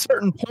there's a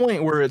certain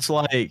point where it's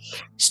like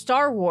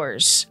Star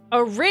Wars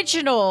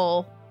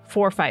original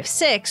 4, 5,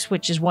 6,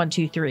 which is 1,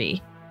 2, 3.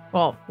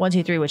 Well, 1,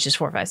 2, 3, which is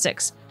 4, 5,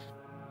 6.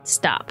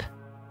 Stop.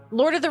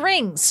 Lord of the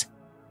Rings.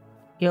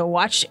 You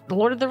watch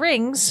Lord of the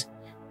Rings.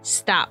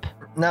 Stop.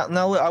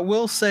 Now I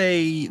will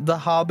say the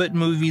Hobbit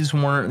movies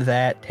weren't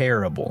that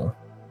terrible.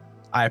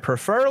 I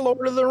prefer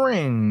Lord of the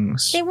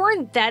Rings. They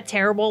weren't that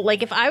terrible.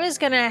 If I was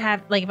gonna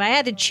have, if I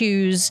had to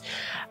choose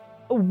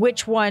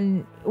which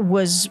one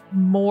was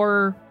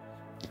more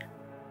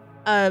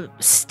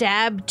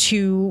stabbed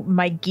to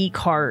my geek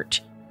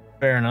heart,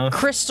 Fair enough.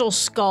 Crystal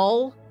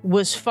Skull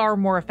was far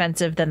more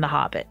offensive than The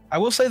Hobbit. I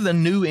will say the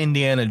new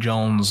Indiana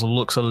Jones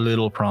looks a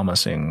little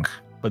promising,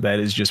 but that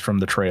is just from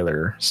the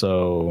trailer,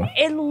 so...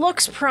 It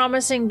looks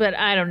promising, but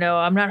I don't know.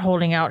 I'm not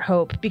holding out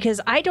hope because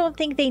I don't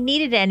think they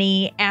needed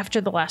any after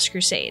The Last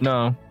Crusade.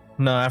 No,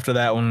 after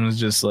that one was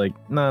just no,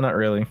 not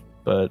really,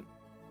 but...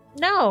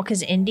 No,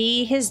 because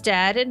Indy, his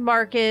dad, and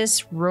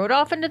Marcus rode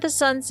off into the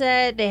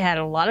sunset. They had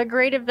a lot of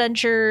great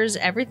adventures.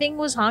 Everything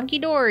was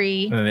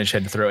honky-dory. And then they just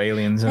had to throw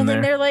aliens in and there.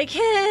 then they're like,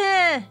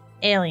 eh,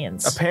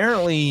 aliens.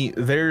 Apparently,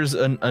 there's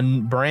a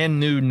brand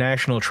new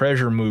National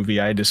Treasure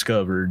movie I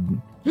discovered.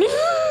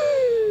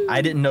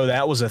 I didn't know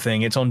that was a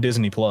thing. It's on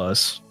Disney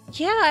Plus.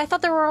 Yeah, I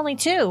thought there were only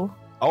 2.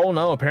 Oh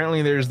no,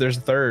 apparently there's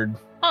a third.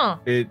 Huh.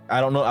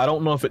 I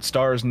don't know if it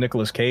stars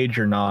Nicolas Cage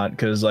or not,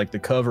 because the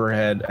cover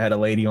had a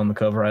lady on the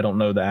cover. I don't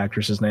know the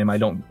actress's name.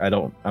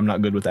 I'm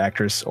not good with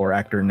actress or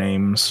actor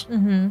names.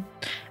 Mm-hmm.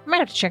 I might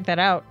have to check that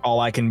out.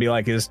 All I can be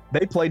like is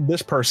they played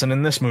this person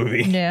in this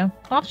movie. Yeah,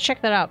 I'll have to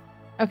check that out.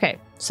 Okay,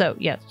 so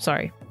yeah,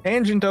 sorry.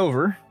 Tangent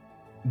over,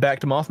 back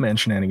to Mothman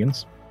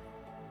shenanigans.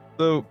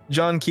 So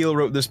John Keel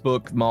wrote this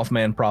book,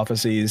 Mothman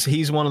Prophecies.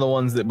 He's one of the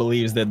ones that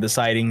believes that the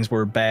sightings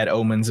were bad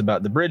omens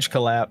about the bridge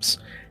collapse.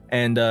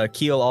 And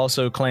Keel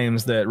also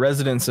claims that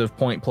residents of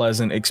Point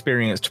Pleasant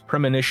experienced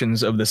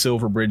premonitions of the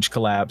Silver Bridge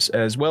collapse,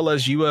 as well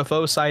as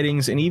UFO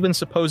sightings and even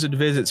supposed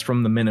visits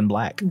from the Men in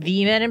Black.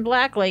 The Men in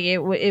Black?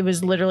 It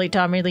was literally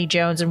Tommy Lee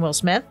Jones and Will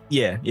Smith?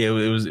 Yeah, it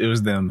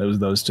was them. It was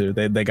those two.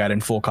 They got in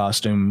full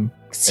costume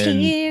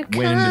Here and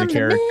went into the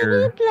character.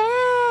 Men in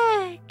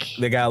Black.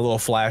 They got a little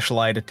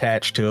flashlight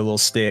attached to a little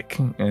stick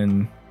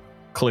and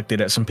clicked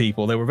it at some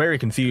people. They were very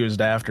confused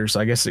after, so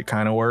I guess it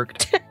kind of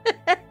worked.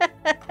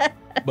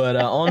 But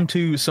on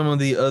to some of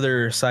the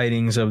other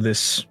sightings of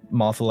this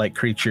moth-like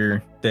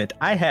creature that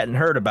I hadn't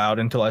heard about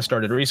until I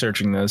started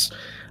researching this.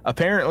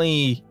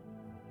 Apparently,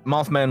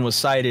 Mothman was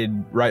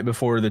sighted right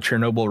before the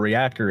Chernobyl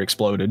reactor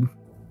exploded.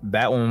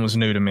 That one was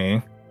new to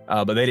me.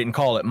 But they didn't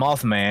call it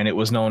Mothman. It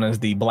was known as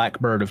the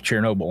Blackbird of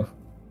Chernobyl.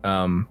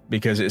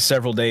 because it's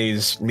several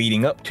days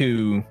leading up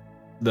to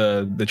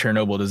the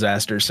Chernobyl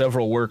disaster.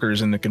 Several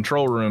workers in the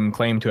control room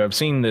claim to have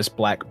seen this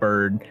black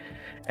bird,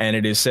 and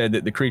it is said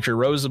that the creature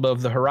rose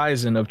above the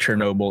horizon of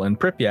Chernobyl and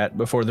Pripyat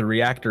before the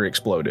reactor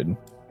exploded.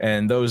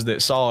 And those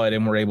that saw it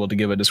and were able to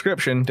give a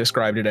description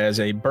described it as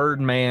a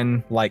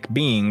birdman-like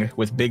being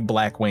with big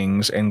black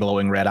wings and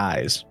glowing red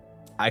eyes.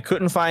 I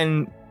couldn't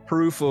find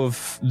proof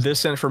of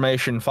this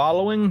information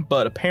following,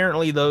 but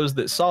apparently those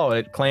that saw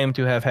it claimed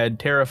to have had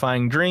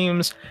terrifying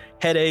dreams,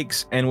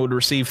 headaches, and would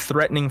receive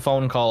threatening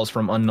phone calls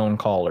from unknown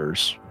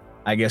callers.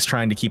 I guess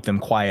trying to keep them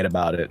quiet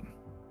about it.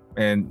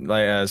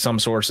 And some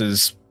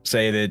sources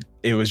say that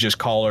it was just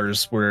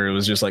callers where it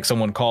was just like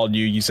someone called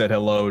you, you said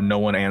hello, no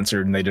one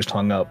answered, and they just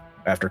hung up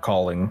after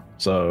calling.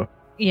 So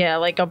yeah,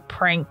 like a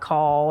prank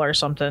call or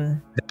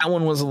something. that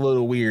one was a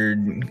little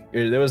weird.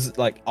 There was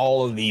like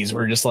all of these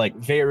were just like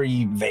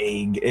very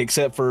vague,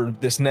 except for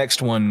this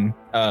next one,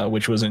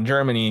 which was in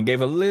Germany and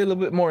gave a little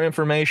bit more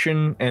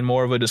information and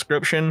more of a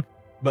description.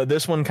 But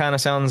this one kind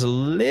of sounds a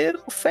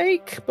little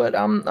fake, but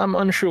I'm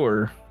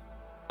unsure.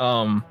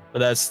 But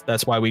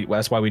that's why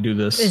we do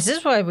this. Is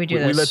this why we do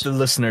this? We let the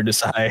listener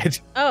decide.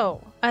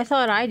 Oh, I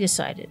thought I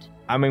decided.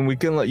 I mean, we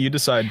can let you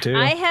decide too.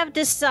 I have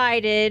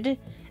decided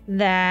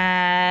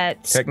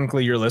that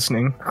Technically, you're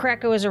listening.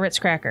 Krakow is a Ritz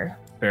cracker.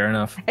 Fair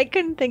enough. I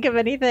couldn't think of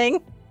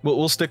anything.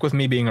 We'll stick with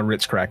me being a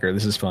Ritz cracker.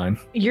 This is fine.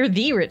 You're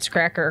the Ritz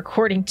cracker,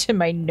 according to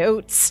my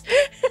notes.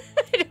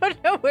 I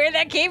don't know where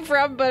that came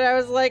from, but I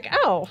was like,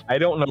 oh. I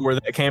don't know where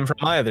that came from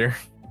either.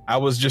 I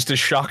was just as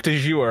shocked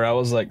as you were. I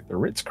was like, the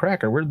Ritz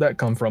cracker, where'd that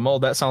come from? Oh,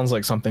 that sounds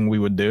like something we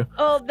would do.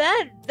 Oh,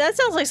 that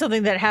sounds like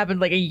something that happened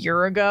like a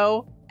year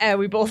ago, and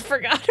we both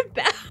forgot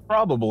about.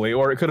 Probably,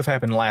 or it could have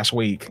happened last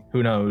week.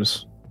 Who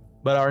knows?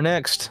 But our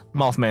next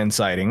Mothman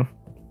sighting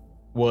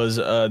was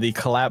the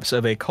collapse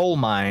of a coal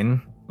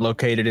mine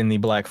located in the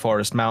Black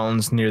Forest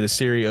Mountains near the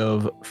city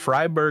of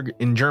Freiburg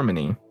in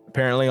Germany.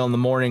 Apparently, on the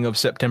morning of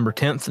September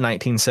 10th,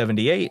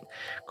 1978,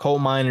 coal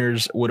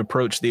miners would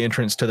approach the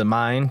entrance to the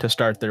mine to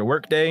start their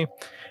workday,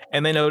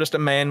 and they noticed a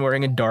man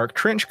wearing a dark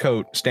trench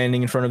coat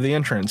standing in front of the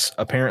entrance.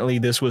 Apparently,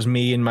 this was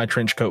me in my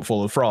trench coat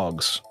full of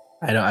frogs.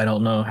 I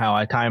don't know how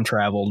I time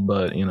traveled,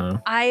 but you know.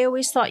 I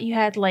always thought you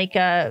had like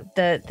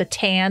the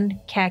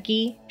tan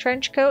khaki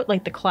trench coat,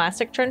 like the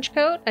classic trench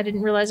coat. I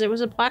didn't realize it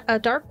was a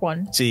dark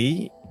one.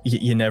 See,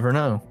 you never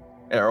know.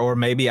 Or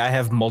maybe I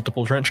have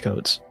multiple trench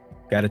coats.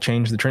 Got to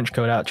change the trench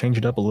coat out, change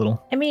it up a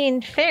little. I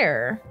mean,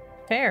 fair.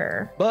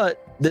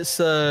 But this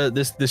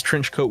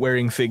trench coat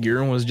wearing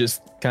figure was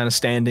just kind of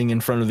standing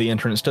in front of the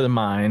entrance to the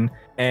mine,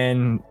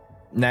 and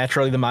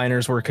naturally the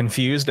miners were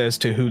confused as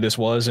to who this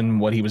was and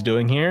what he was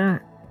doing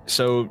here.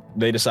 So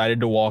they decided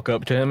to walk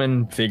up to him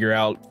and figure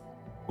out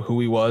who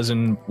he was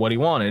and what he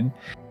wanted.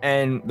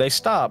 And they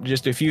stopped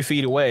just a few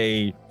feet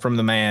away from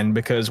the man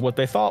because what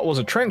they thought was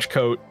a trench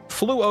coat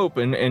flew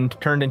open and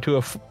turned into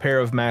a pair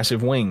of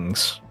massive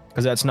wings.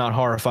 Because that's not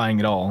horrifying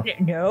at all.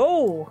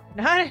 No,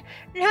 not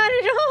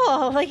at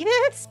all. Like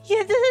that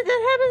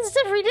happens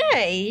every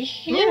day.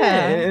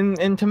 Yeah.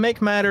 And to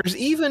make matters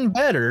even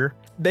better,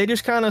 they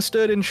just kind of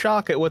stood in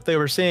shock at what they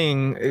were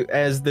seeing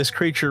as this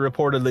creature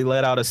reportedly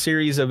let out a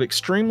series of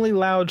extremely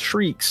loud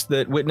shrieks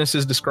that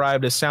witnesses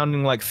described as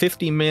sounding like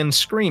 50 men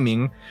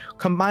screaming,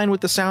 combined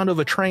with the sound of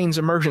a train's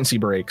emergency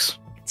brakes.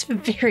 It's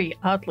very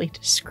oddly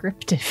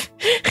descriptive.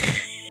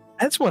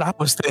 That's what I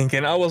was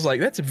thinking. I was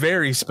like, that's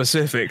very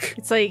specific.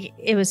 It's like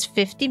it was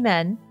 50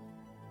 men,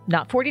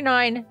 not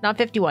 49, not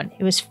 51.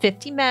 It was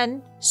 50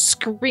 men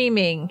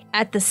screaming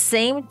at the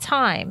same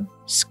time,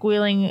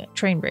 squealing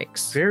train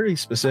brakes. Very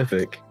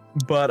specific.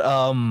 But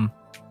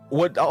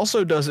what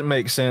also doesn't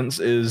make sense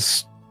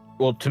is,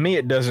 well, to me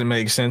it doesn't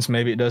make sense.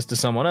 Maybe it does to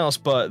someone else,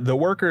 but the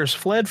workers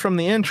fled from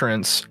the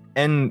entrance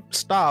and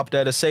stopped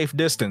at a safe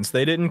distance.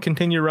 They didn't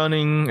continue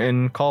running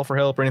and call for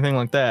help or anything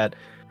like that.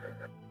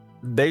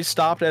 They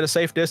stopped at a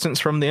safe distance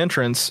from the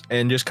entrance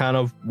and just kind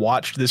of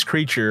watched this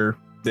creature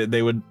that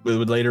it would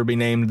later be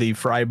named the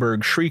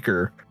Freiburg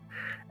Shrieker.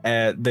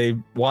 They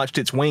watched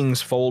its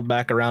wings fold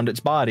back around its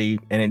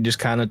body, and it just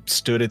kind of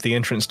stood at the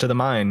entrance to the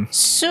mine.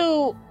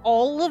 So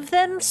all of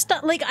them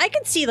like I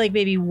could see like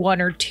maybe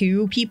one or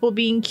two people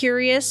being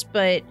curious,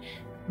 but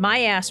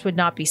my ass would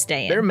not be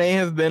staying. There may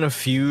have been a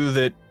few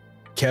that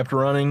kept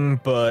running,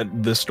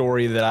 but the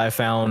story that I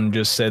found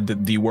just said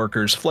that the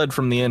workers fled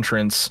from the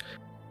entrance,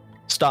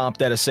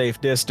 stopped at a safe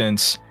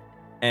distance,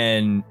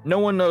 and no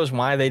one knows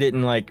why they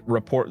didn't like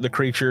report the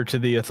creature to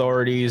the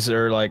authorities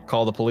or like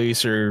call the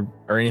police or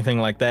anything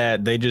like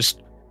that.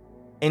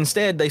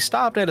 Instead they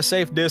stopped at a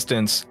safe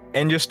distance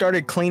and just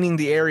started cleaning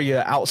the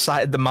area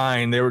outside the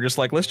mine. They were just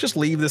like, let's just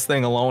leave this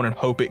thing alone and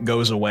hope it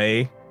goes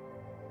away.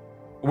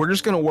 We're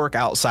just gonna work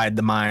outside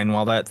the mine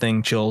while that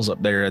thing chills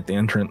up there at the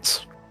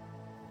entrance.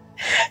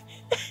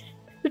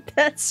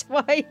 That's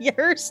why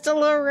you're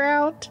still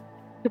around.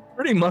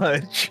 Pretty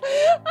much.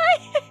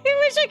 I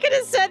wish I could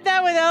have said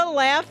that without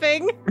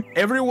laughing.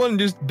 Everyone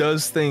just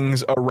does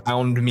things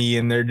around me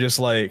and they're just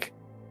like,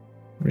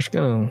 we're just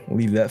gonna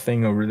leave that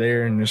thing over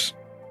there and just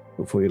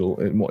Hopefully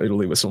it'll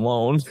leave us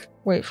alone.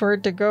 Wait for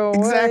it to go away.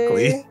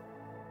 Exactly.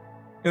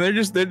 And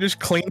they're just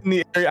cleaning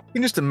the area. I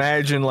can just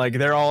imagine like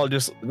they're all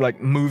just like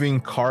moving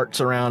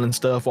carts around and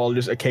stuff, while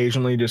just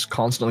occasionally just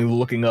constantly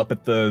looking up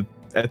at the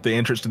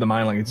entrance to the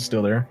mine. Like, is he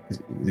still there? Is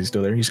he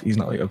still there? He's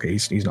not like, okay,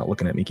 he's not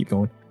looking at me. Keep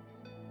going.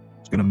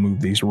 He's gonna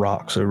move these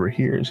rocks over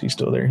here. Is he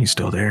still there? He's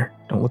still there.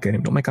 Don't look at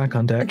him. Don't make eye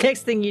contact.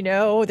 Next thing you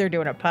know, they're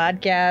doing a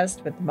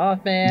podcast with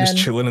Mothman. Just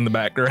chilling in the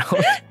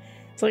background.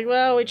 It's like,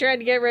 well, we tried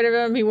to get rid of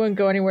him. He wouldn't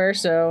go anywhere,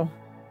 so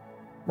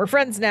we're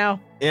friends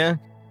now. Yeah.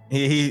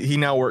 He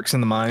now works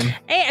in the mine.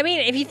 Hey, I mean,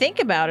 if you think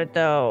about it,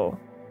 though,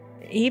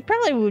 he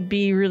probably would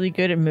be really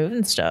good at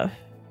moving stuff.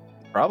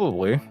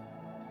 Probably.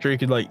 Sure, you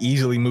could like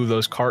easily move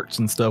those carts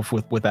and stuff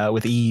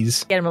with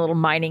ease. Get him a little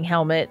mining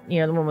helmet,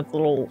 the one with the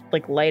little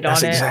like light on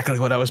it. That's exactly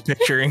what I was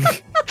picturing.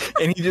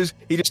 And he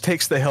just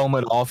takes the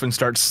helmet off and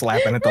starts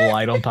slapping at the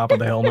light on top of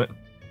the helmet.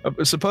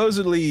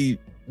 Supposedly,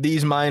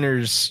 these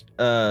miners,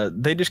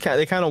 they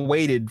kind of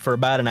waited for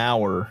about an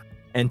hour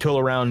until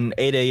around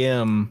 8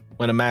 a.m.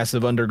 when a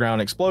massive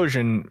underground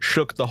explosion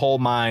shook the whole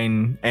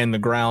mine and the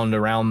ground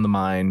around the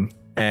mine.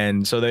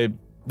 And so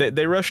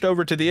they rushed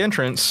over to the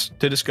entrance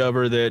to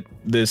discover that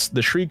the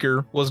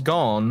shrieker was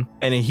gone,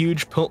 and a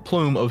huge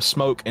plume of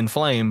smoke and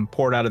flame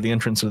poured out of the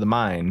entrance of the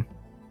mine.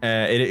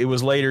 It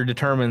was later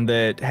determined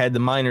that had the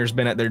miners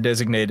been at their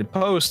designated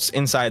posts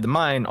inside the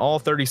mine, all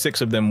 36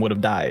 of them would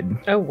have died.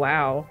 Oh,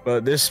 wow.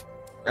 But this,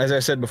 as I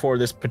said before,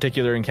 this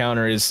particular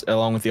encounter is,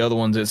 along with the other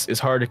ones, it's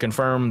hard to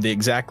confirm the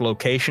exact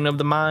location of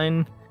the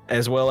mine,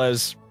 as well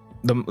as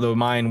the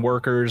mine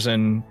workers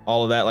and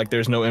all of that. Like,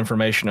 there's no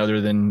information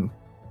other than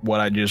what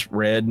I just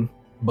read.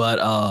 But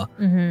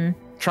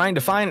trying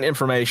to find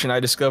information, I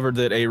discovered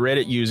that a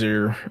Reddit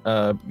user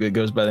that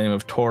goes by the name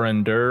of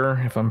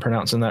Torandur, if I'm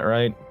pronouncing that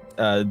right,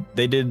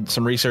 they did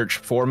some research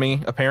for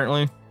me,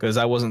 apparently, because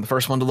I wasn't the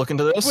first one to look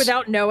into this.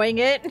 Without knowing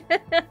it?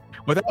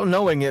 Without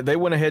knowing it, they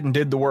went ahead and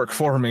did the work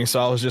for me. So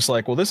I was just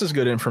like, well, this is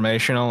good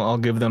information. I'll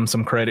give them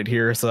some credit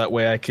here, so that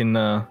way I can,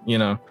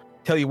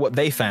 tell you what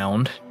they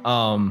found.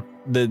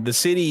 The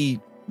city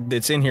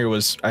that's in here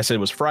was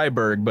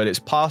Freiburg, but it's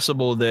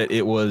possible that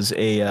it was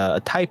a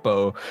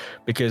typo,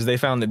 because they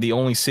found that the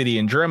only city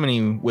in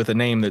Germany with a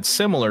name that's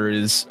similar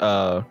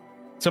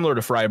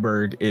to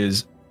Freiburg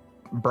is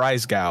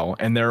Breisgau,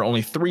 and there are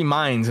only 3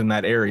 mines in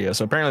that area.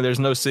 So apparently there's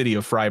no city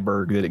of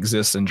Freiburg that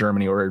exists in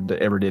Germany, or that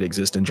ever did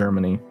exist in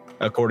Germany,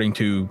 according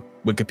to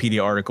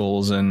Wikipedia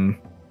articles and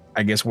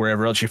I guess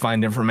wherever else you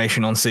find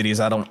information on cities.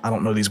 I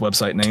don't know these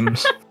website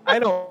names. I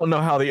don't know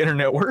how the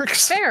internet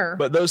works. Fair.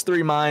 But those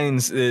 3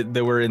 mines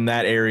that were in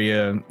that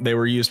area, they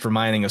were used for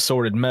mining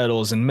assorted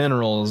metals and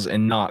minerals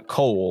and not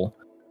coal.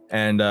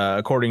 And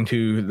according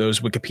to those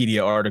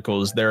Wikipedia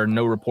articles, there are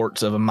no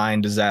reports of a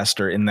mine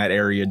disaster in that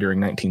area during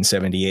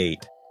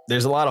 1978.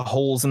 There's a lot of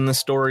holes in the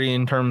story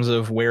in terms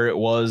of where it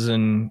was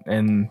and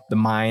the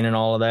mine and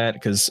all of that,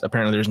 because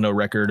apparently there's no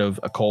record of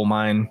a coal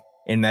mine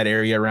in that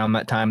area around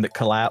that time that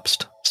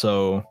collapsed.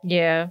 So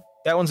yeah,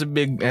 that one's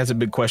has a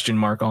big question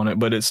mark on it,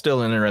 but it's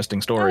still an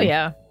interesting story. Oh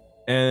yeah.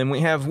 And we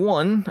have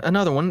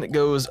another one that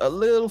goes a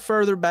little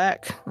further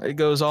back. It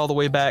goes all the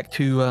way back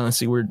to, let's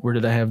see, where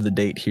did I have the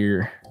date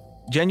here?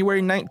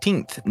 January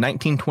 19th,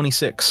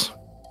 1926.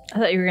 I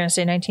thought you were going to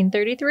say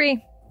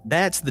 1933.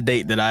 That's the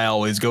date that I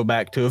always go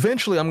back to.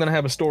 Eventually, I'm going to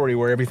have a story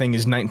where everything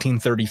is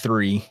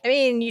 1933. I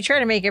mean, you try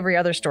to make every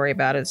other story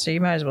about it, so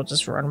you might as well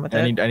just run with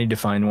it. I need to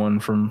find one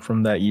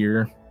from that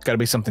year. It's got to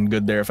be something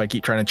good there if I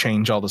keep trying to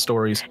change all the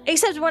stories.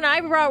 Except when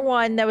I brought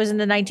one that was in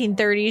the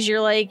 1930s,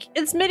 you're like,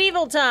 it's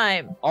medieval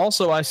time.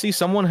 Also, I see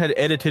someone had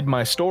edited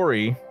my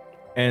story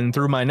and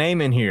threw my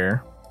name in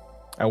here.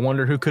 I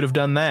wonder who could have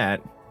done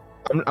that.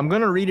 I'm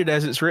going to read it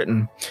as it's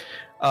written.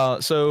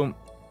 So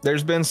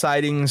there's been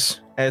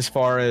sightings as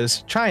far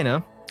as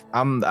China.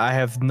 I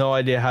have no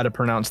idea how to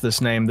pronounce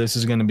this name. This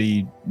is going to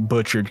be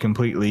butchered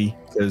completely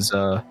because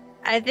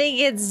I think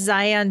it's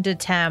Zion to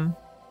Tem.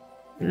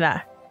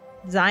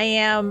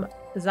 Zion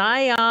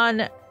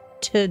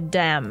to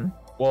Dem.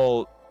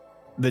 Well,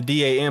 the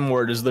DAM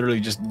word is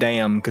literally just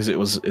dam because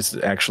it's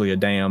actually a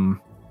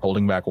dam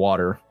holding back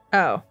water.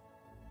 Oh,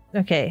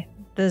 okay.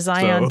 The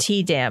Zion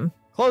T Dam.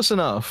 Close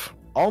enough.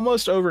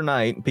 Almost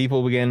overnight,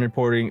 people began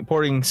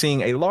reporting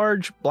seeing a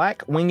large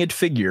black winged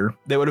figure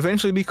that would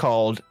eventually be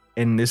called,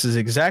 and this is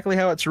exactly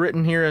how it's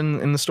written here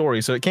in the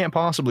story, so it can't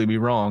possibly be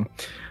wrong,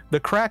 the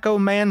Krakow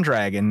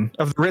Man-Dragon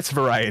of the Ritz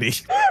variety.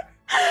 Yeah,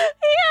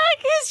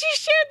 because you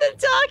shared the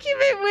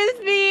document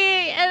with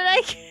me, and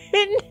I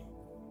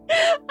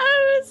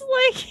was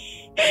like,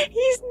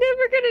 he's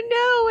never gonna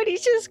know, and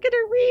he's just gonna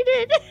read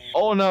it.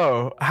 Oh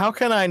no, how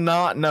can I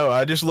not know?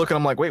 I just look and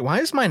I'm like, wait, why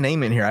is my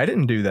name in here? I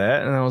didn't do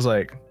that. And I was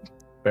like,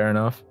 fair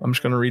enough. I'm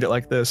just gonna read it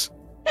like this.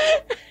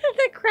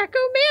 The Krakow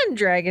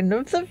Man-Dragon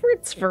of the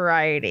Ritz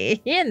variety,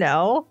 you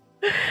know.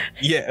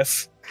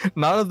 Yes.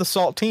 Not of the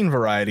saltine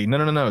variety.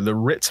 No. The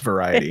Ritz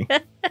variety.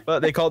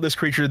 But they call this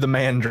creature the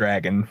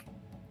Man-Dragon.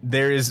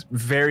 There is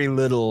very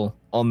little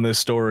on this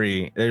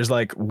story. There's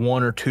like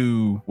 1 or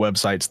 2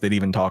 websites that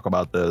even talk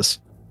about this.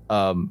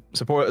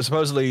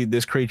 Supposedly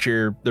this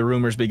creature, the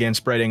rumors began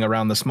spreading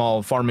around the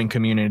small farming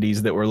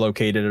communities that were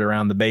located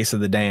around the base of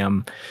the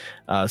dam.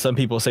 Some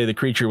people say the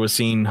creature was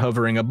seen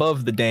hovering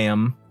above the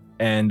dam,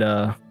 and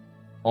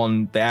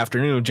on the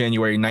afternoon of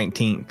January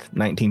 19th,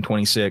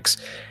 1926,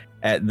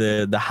 at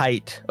the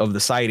height of the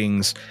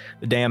sightings,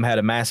 the dam had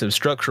a massive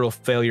structural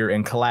failure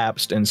and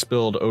collapsed and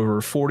spilled over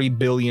 40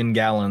 billion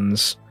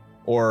gallons,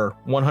 or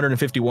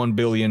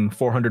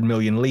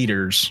 151,400,000,000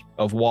 liters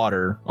of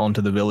water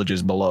onto the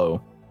villages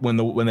below.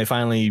 When they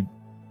finally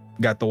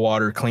got the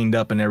water cleaned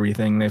up and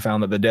everything, they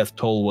found that the death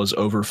toll was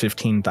over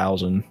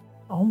 15,000.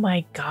 Oh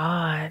my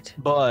God.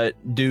 But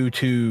due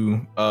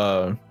to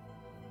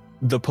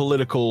the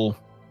political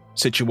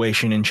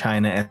situation in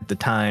China at the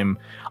time,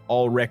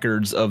 all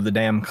records of the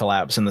dam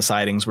collapse and the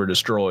sightings were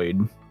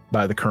destroyed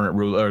by the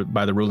current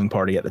by the ruling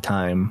party at the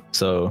time.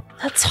 So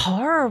that's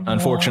horrible.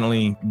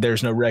 Unfortunately,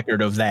 there's no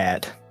record of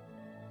that,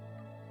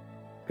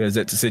 because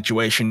it's a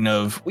situation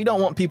of, we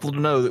don't want people to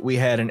know that we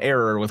had an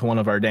error with one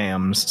of our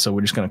dams, so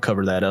we're just going to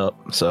cover that up.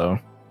 So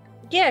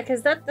yeah,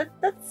 because that's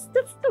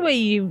the way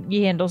you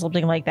handle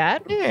something like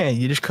that. Yeah,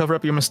 you just cover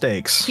up your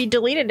mistakes. If you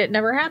deleted it, it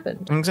never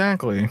happened.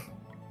 Exactly.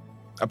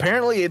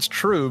 Apparently it's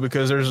true,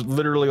 because there's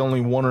literally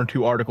only 1 or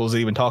 2 articles that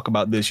even talk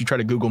about this. You try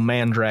to Google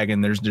Mandragon,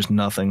 there's just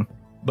nothing.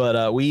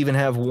 But we even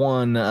have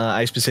one.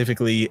 I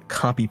specifically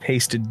copy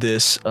pasted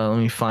this. Let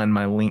me find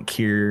my link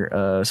here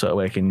so that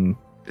way I can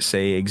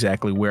say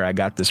exactly where I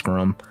got this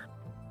from.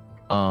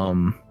 I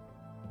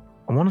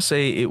want to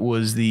say it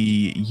was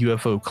the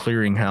UFO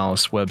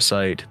Clearinghouse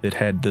website that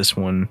had this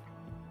one.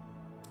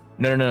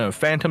 No,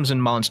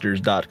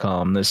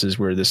 phantomsandmonsters.com. This is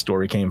where this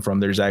story came from.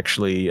 There's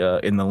actually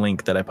in the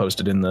link that I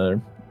posted in the,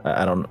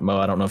 I don't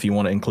know if you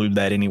want to include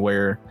that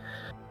anywhere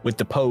with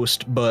the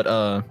post,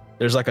 but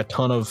there's like a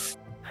ton of.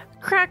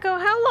 Krakow,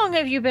 how long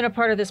have you been a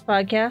part of this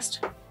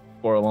podcast?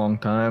 For a long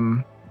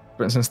time,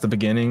 but since the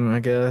beginning,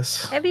 I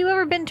guess. Have you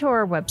ever been to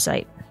our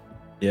website?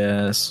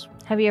 Yes.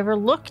 Have you ever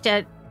looked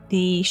at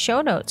the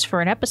show notes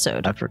for an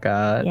episode? I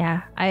forgot.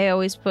 Yeah, I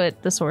always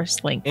put the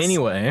source links.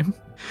 Anyway,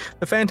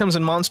 the Phantoms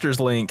and Monsters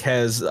link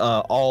has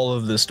all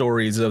of the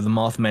stories of the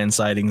Mothman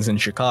sightings in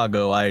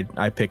Chicago.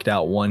 I picked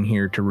out one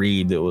here to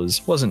read that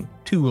wasn't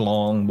too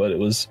long, but it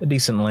was a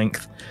decent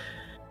length.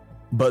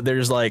 But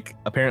there's like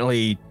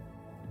apparently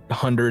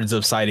hundreds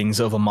of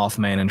sightings of a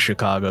Mothman in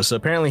Chicago. So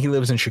apparently he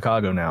lives in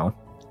Chicago now.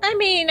 I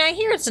mean, I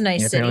hear it's a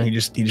nice city. Apparently he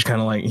just kind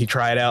of like, he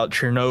tried out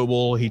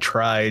Chernobyl, he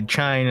tried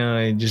China,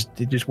 it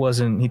just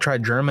wasn't. He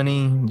tried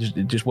Germany,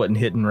 it just wasn't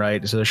hitting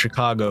right. So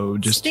Chicago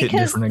just hit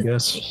different, I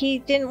guess. He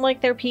didn't like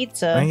their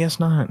pizza. I guess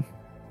not. At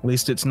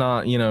least it's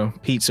not,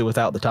 pizza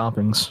without the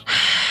toppings.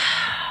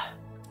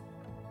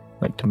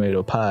 Like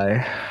tomato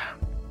pie.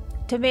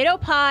 Tomato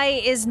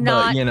pie is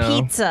not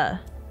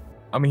pizza.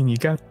 I mean, you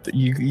got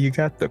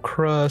the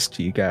crust,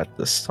 you got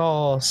the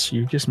sauce,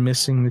 you're just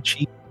missing the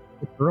cheese.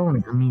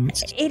 Pepperoni. I mean,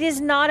 it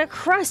is not a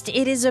crust.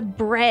 It is a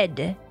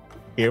bread.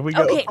 Here we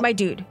go. Okay, my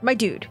dude.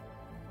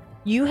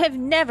 You have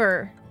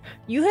never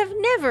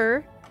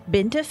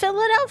been to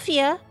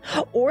Philadelphia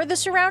or the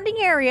surrounding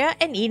area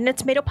and eaten a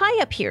tomato pie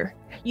up here.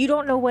 You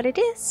don't know what it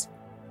is.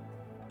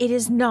 It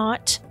is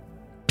not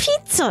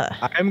pizza.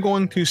 I'm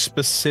going to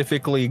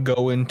specifically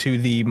go into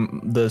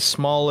the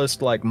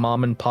smallest like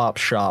mom and pop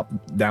shop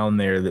down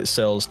there that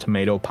sells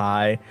tomato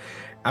pie.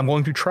 I'm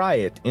going to try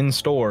it in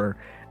store.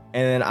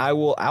 And then I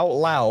will out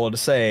loud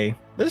say,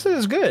 this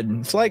is good.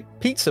 It's like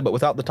pizza, but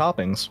without the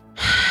toppings.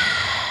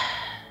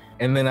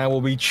 And then I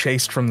will be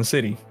chased from the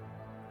city.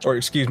 Or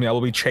excuse me, I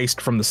will be chased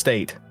from the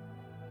state.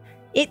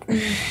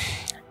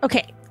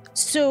 Okay,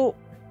 so.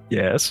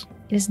 Yes.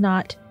 It is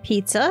not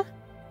pizza.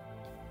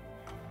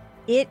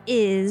 It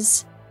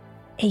is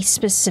a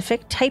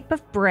specific type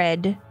of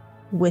bread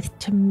with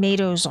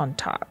tomatoes on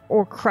top,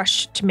 or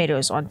crushed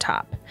tomatoes on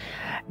top.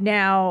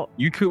 Now,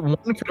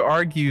 one could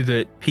argue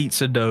that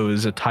pizza dough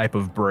is a type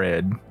of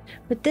bread,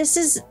 but this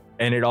is,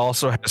 and it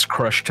also has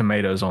crushed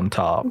tomatoes on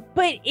top.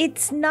 But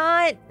it's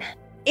not.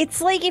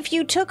 It's like if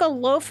you took a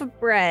loaf of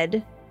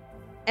bread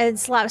and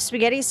slapped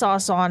spaghetti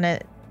sauce on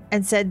it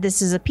and said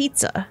this is a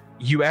pizza.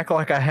 You act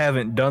like I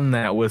haven't done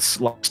that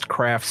with lost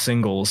Kraft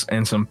singles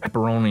and some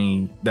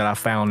pepperoni that I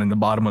found in the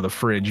bottom of the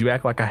fridge. You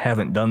act like I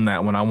haven't done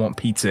that when I want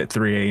pizza at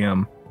 3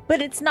 a.m.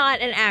 But it's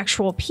not an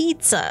actual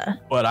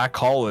pizza. But I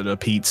call it a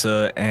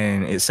pizza,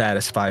 and it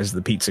satisfies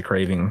the pizza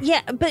craving.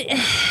 Yeah, but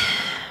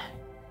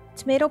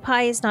tomato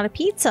pie is not a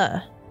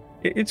pizza.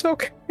 It's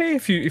okay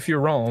if you're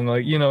wrong.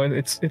 Like,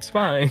 it's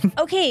fine.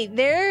 Okay,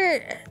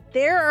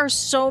 there are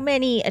so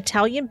many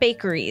Italian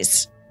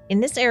bakeries in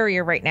this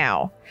area right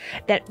now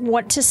that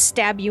want to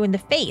stab you in the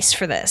face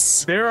for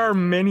this. There are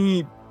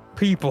many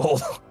people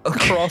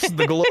across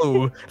the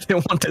globe that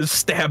want to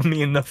stab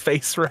me in the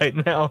face right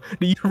now.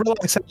 Do you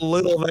realize how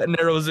little that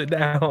narrows it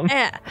down?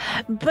 Yeah,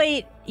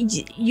 but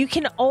you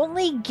can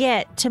only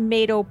get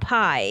tomato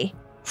pie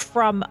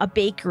from a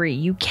bakery.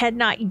 You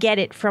cannot get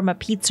it from a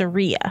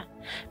pizzeria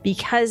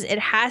because it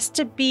has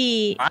to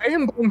be... I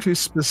am going to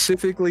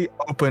specifically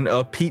open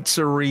a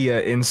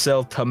pizzeria and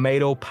sell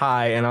tomato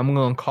pie, and I'm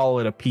going to call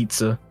it a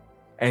pizza.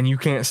 and you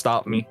can't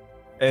stop me.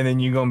 And then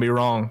you're going to be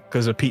wrong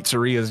because a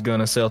pizzeria is going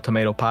to sell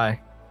tomato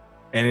pie.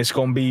 And it's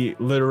going to be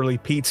literally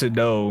pizza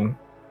dough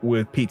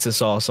with pizza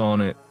sauce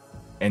on it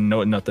and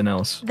nothing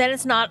else. Then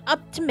it's not a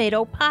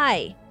tomato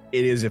pie.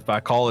 It is if I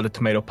call it a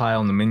tomato pie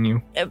on the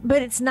menu.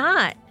 But it's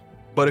not.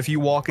 But if you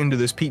walk into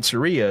this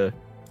pizzeria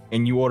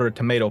and you order a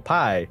tomato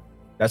pie,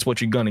 that's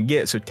what you're going to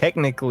get. So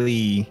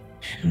technically,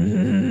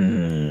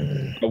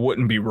 I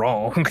wouldn't be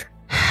wrong.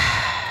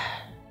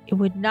 It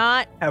would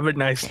not. Have a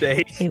nice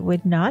day. It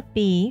would not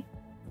be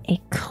a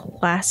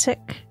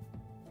classic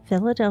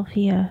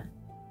Philadelphia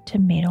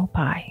tomato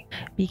pie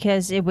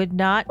because it would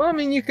not. Well, I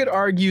mean, you could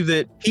argue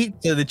that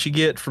pizza that you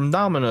get from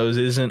Domino's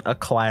isn't a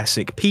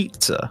classic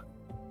pizza.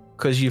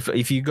 Because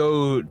if you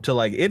go to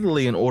like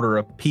Italy and order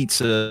a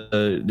pizza,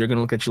 they're going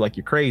to look at you like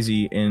you're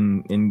crazy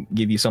and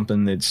give you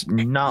something that's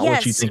not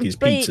what you think is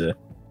pizza.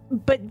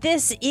 But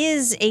this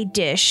is a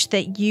dish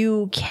that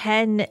you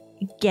can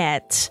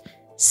get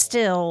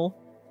still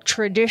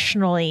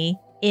traditionally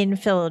in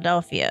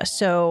Philadelphia.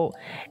 So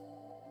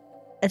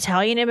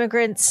Italian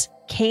immigrants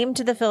came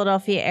to the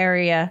Philadelphia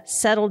area,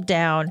 settled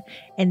down,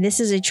 and this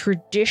is a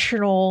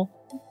traditional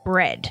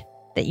bread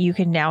that you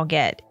can now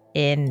get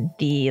in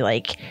the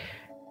like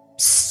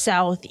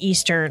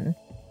southeastern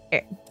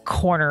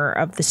corner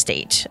of the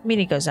state. I mean,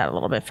 it goes out a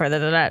little bit further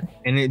than that.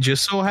 And it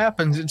just so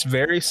happens it's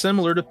very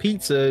similar to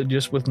pizza,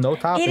 just with no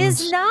toppings. It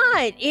is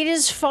not. It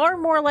is far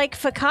more like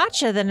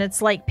focaccia than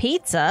it's like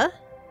pizza.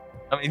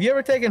 I mean, have you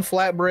ever taken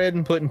flatbread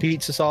and putting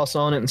pizza sauce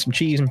on it and some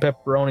cheese and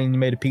pepperoni and you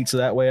made a pizza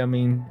that way? I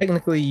mean,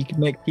 technically you can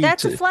make pizza.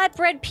 That's a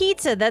flatbread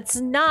pizza. That's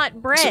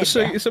not bread.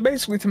 So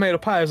basically tomato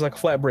pie is like a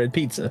flatbread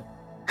pizza.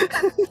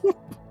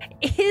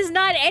 It is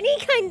not any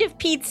kind of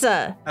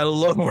pizza. I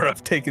love where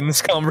I've taken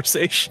this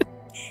conversation.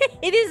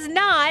 It is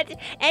not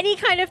any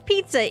kind of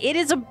pizza. It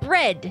is a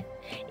bread.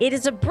 It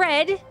is a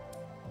bread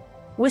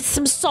with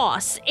some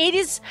sauce. It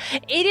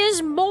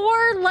is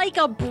more like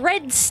a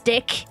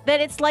breadstick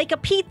than it's like a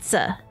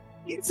pizza.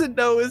 Pizza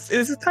dough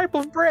is a type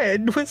of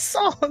bread with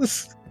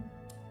sauce.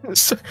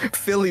 So,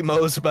 Philly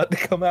Mo's about to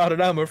come out,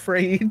 and I'm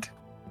afraid.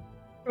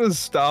 I'm gonna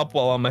stop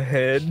while I'm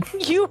ahead.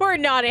 You are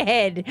not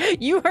ahead.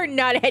 You are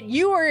not ahead.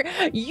 You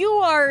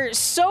are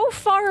so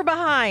far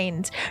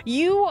behind.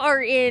 You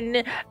are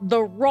in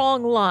the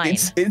wrong line.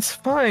 It's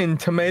fine.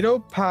 Tomato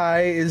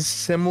pie is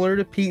similar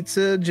to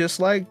pizza,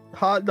 just like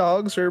hot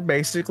dogs are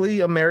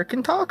basically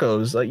American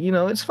tacos. Like, you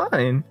know, it's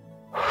fine.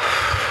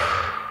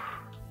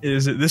 It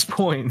is at this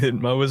point that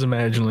Mo was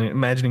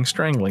imagining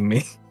strangling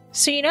me.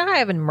 So you know how I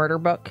have a murder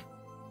book?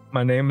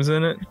 My name is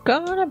in it?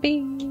 Gonna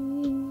be.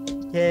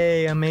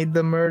 Yay, I made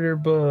the murder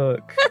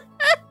book.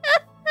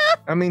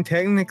 I mean,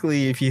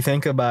 technically, if you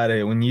think about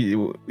it,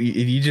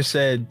 if you just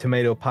said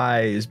tomato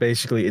pie is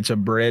basically, it's a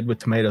bread with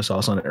tomato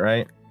sauce on it,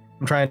 right?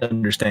 I'm trying to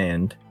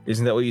understand.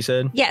 Isn't that what you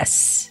said?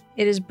 Yes,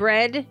 it is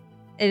bread.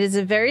 It is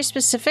a very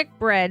specific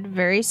bread,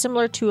 very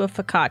similar to a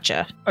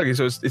focaccia. Okay,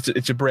 so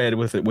it's a bread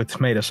with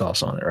tomato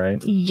sauce on it,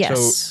 right?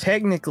 Yes. So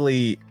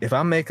technically, if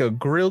I make a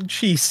grilled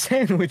cheese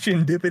sandwich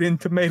and dip it in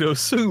tomato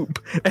soup,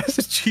 that's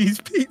a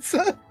cheese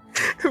pizza.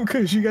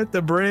 Because you got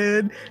the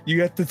bread, you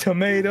got the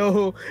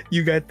tomato,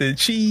 you got the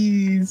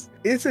cheese.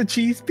 It's a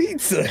cheese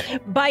pizza.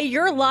 By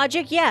your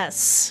logic,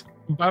 yes.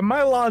 By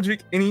my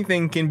logic,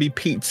 anything can be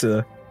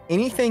pizza.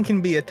 Anything can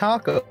be a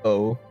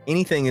taco.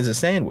 Anything is a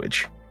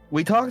sandwich.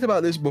 We talked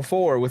about this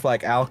before with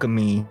like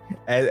alchemy,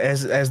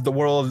 as the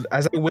world,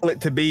 as I will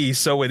it to be,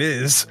 so it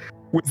is.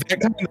 With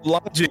that kind of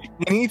logic,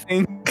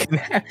 anything can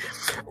happen.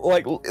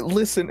 Like,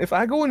 listen, if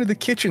I go into the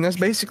kitchen, that's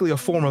basically a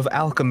form of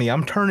alchemy.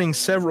 I'm turning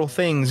several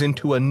things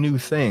into a new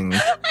thing. I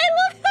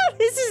love how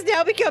this has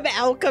now become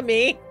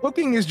alchemy.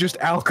 Cooking is just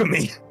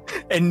alchemy,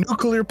 and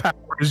nuclear power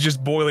is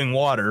just boiling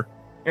water.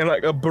 And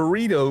like a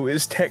burrito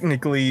is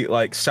technically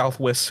like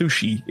Southwest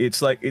sushi.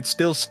 It's like, it's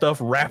still stuff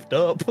wrapped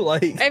up.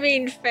 Like, I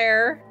mean,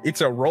 fair.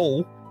 It's a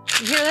roll.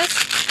 You hear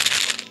this?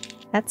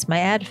 That's my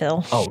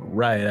Advil. Oh,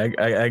 right.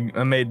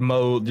 I made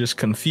Mo just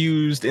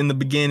confused in the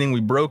beginning. We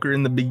broke her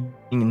in the beginning,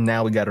 and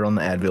now we got her on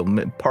the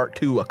Advil. Part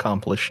 2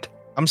 accomplished.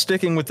 I'm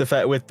sticking with the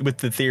fact with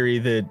the theory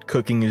that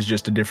cooking is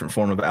just a different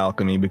form of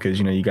alchemy because,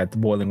 you know, you got the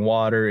boiling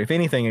water. If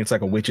anything, it's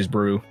like a witch's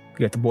brew. You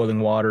got the boiling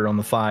water on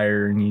the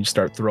fire, and you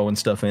start throwing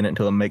stuff in it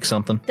until it makes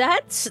something.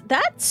 That's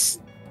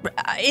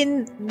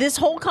in this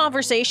whole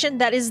conversation,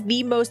 that is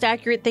the most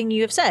accurate thing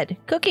you have said.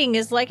 Cooking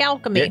is like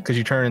alchemy. Yeah, because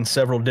you turn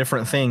several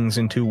different things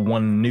into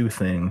one new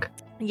thing.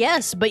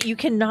 Yes, but you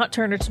cannot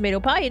turn a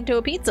tomato pie into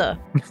a pizza.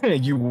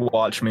 You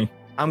watch me.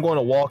 I'm going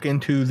to walk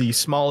into the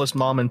smallest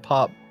mom and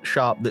pop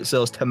shop that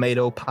sells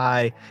tomato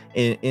pie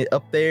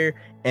up there,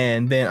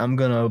 and then I'm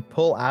going to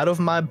pull out of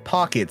my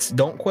pockets,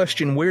 don't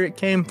question where it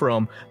came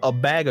from, a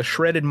bag of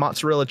shredded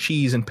mozzarella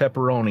cheese and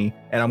pepperoni,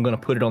 and I'm going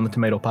to put it on the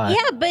tomato pie.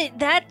 Yeah, but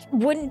that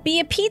wouldn't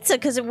be a pizza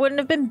because it wouldn't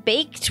have been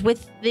baked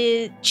with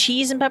the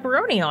cheese and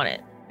pepperoni on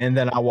it. And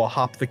then I will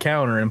hop the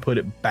counter and put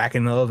it back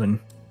in the oven.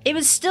 It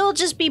would still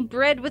just be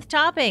bread with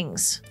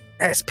toppings.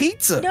 That's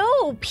pizza.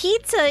 No,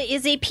 pizza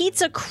is a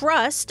pizza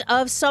crust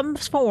of some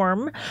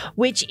form,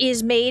 which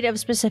is made of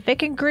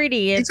specific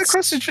ingredients. Pizza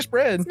crust is just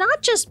bread. It's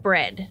not just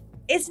bread.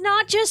 It's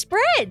not just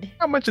bread.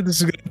 How much of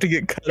this is going to have to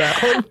get cut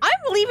out?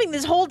 I'm leaving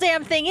this whole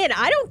damn thing in.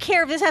 I don't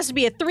care if this has to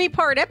be a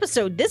 3-part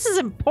episode. This is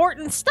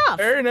important stuff.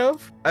 Fair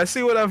enough. I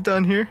see what I've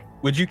done here.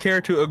 Would you care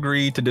to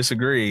agree to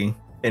disagree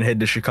and head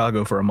to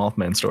Chicago for a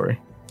Mothman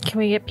story? Can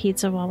we get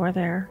pizza while we're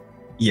there?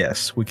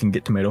 Yes, we can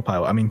get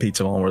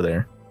pizza while we're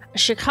there.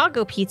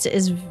 Chicago pizza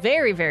is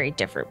very, very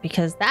different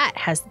because that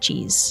has the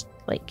cheese.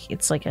 Like,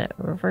 it's like a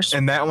reverse.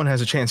 And that one has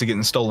a chance of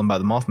getting stolen by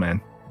the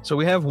Mothman. So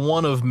we have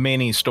one of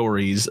many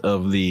stories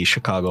of the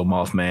Chicago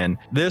Mothman.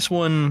 This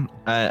one,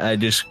 I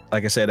just,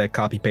 like I said, I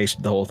copy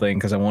pasted the whole thing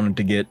because I wanted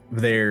to get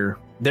their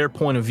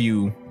point of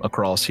view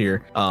across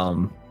here.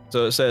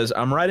 So it says,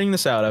 I'm writing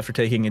this out after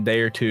taking a day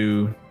or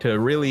two to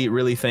really,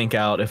 really think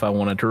out if I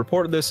wanted to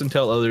report this and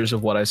tell others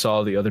of what I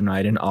saw the other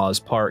night in Oz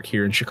Park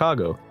here in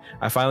Chicago.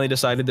 I finally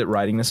decided that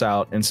writing this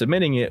out and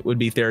submitting it would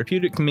be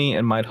therapeutic to me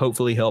and might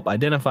hopefully help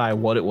identify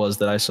what it was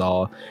that I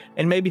saw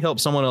and maybe help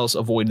someone else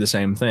avoid the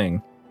same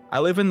thing. I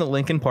live in the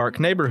Lincoln Park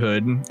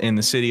neighborhood in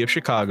the city of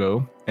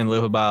Chicago and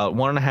live about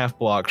 1.5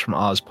 blocks from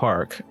Oz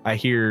Park. I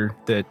hear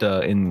that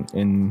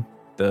in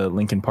the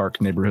Lincoln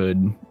Park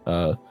neighborhood,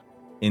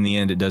 in the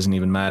end, it doesn't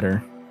even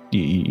matter.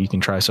 You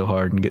can try so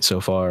hard and get so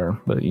far,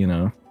 but you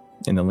know,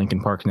 in the Lincoln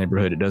Park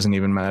neighborhood, it doesn't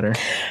even matter.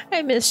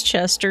 I miss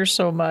Chester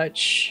so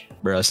much.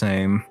 Bruh,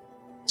 same.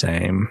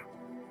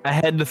 I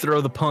had to throw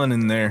the pun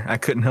in there. I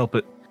couldn't help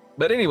it.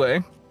 But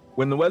anyway,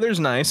 when the weather's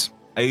nice,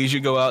 I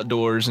usually go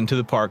outdoors into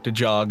the park to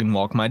jog and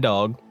walk my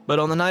dog. But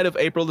on the night of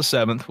April the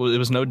 7th, it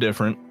was no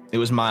different. It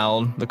was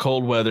mild, the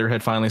cold weather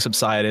had finally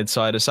subsided,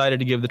 so I decided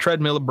to give the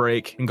treadmill a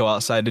break and go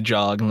outside to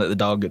jog and let the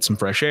dog get some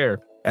fresh air.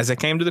 As I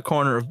came to the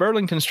corner of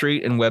Burlington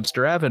Street and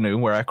Webster Avenue,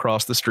 where I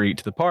crossed the street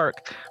to the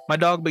park, my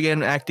dog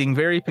began acting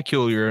very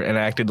peculiar and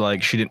acted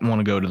like she didn't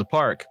want to go to the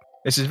park.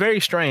 This is very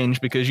strange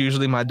because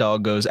usually my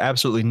dog goes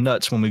absolutely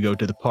nuts when we go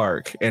to the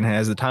park and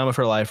has the time of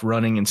her life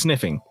running and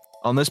sniffing.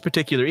 On this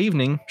particular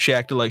evening, she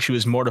acted like she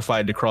was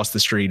mortified to cross the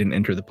street and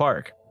enter the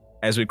park.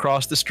 As we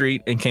crossed the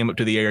street and came up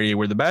to the area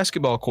where the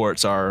basketball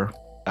courts are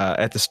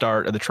at the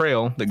start of the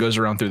trail that goes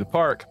around through the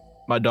park,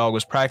 my dog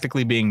was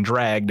practically being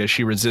dragged as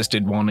she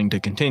resisted wanting to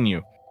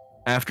continue.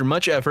 After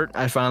much effort,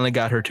 I finally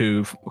got her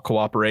to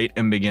cooperate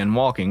and began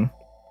walking.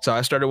 So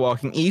I started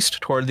walking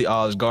east toward the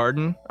Oz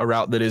Garden, a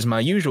route that is my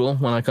usual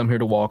when I come here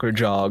to walk or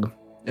jog.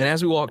 And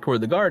as we walked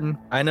toward the garden,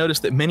 I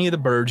noticed that many of the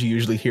birds you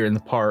usually hear in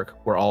the park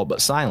were all but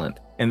silent,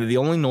 and that the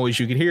only noise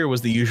you could hear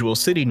was the usual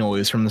city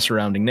noise from the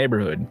surrounding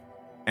neighborhood.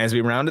 As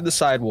we rounded the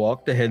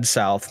sidewalk to head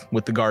south,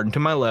 with the garden to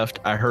my left,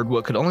 I heard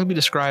what could only be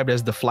described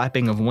as the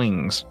flapping of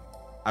wings.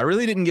 I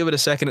really didn't give it a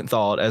second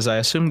thought, as I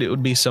assumed it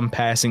would be some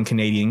passing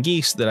Canadian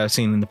geese that I've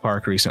seen in the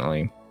park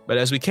recently. But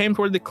as we came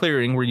toward the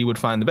clearing where you would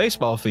find the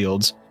baseball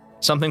fields,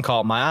 something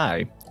caught my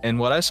eye, and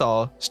what I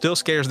saw still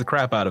scares the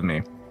crap out of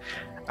me.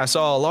 I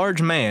saw a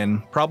large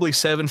man, probably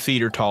 7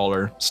 feet or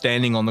taller,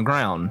 standing on the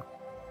ground,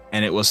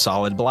 and it was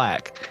solid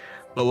black.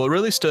 But what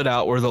really stood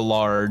out were the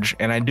large,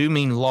 and I do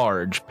mean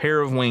large,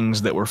 pair of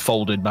wings that were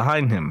folded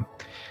behind him.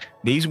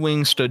 These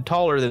wings stood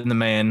taller than the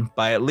man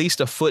by at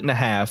least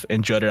 1.5 feet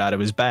and jutted out of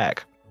his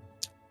back.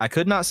 I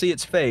could not see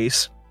its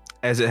face,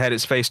 as it had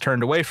its face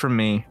turned away from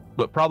me,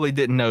 but probably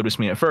didn't notice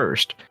me at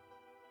first.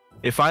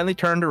 It finally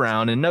turned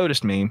around and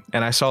noticed me,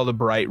 and I saw the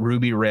bright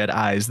ruby red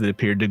eyes that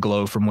appeared to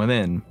glow from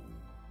within.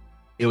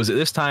 It was at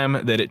this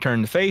time that it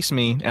turned to face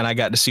me, and I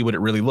got to see what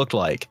it really looked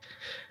like.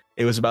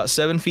 It was about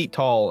 7 feet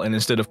tall, and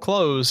instead of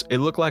clothes, it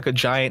looked like a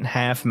giant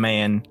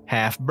half-man,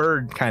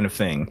 half-bird kind of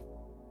thing.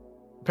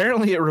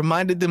 Apparently, it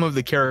reminded them of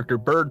the character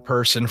Bird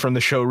Person from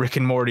the show Rick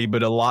and Morty,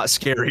 but a lot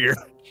scarier.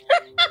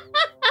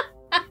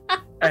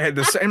 I had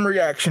the same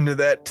reaction to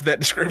that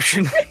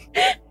description.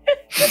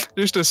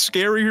 Just a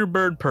scarier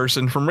bird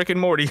person from Rick and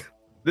Morty.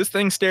 This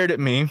thing stared at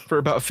me for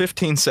about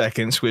 15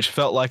 seconds, which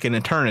felt like an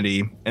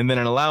eternity, and then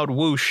in a loud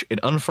whoosh, it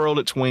unfurled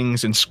its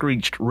wings and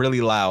screeched really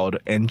loud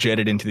and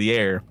jetted into the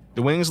air.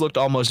 The wings looked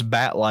almost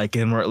bat-like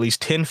and were at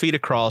least 10 feet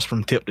across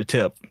from tip to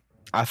tip.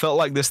 I felt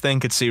like this thing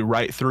could see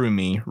right through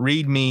me,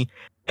 read me,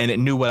 and it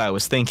knew what I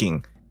was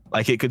thinking,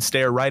 like it could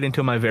stare right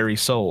into my very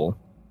soul.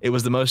 It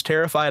was the most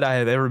terrified I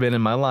have ever been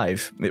in my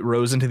life. It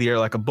rose into the air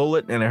like a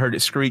bullet, and I heard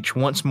it screech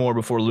once more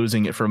before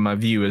losing it from my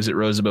view as it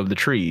rose above the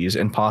trees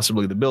and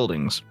possibly the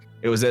buildings.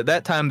 It was at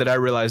that time that I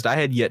realized I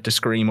had yet to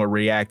scream or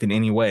react in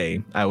any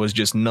way. I was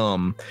just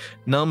numb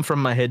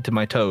from my head to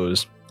my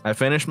toes. I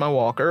finished my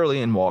walk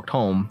early and walked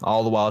home,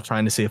 all the while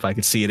trying to see if I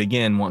could see it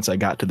again once I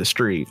got to the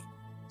street.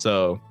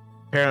 So,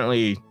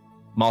 apparently,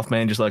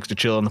 Mothman just likes to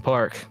chill in the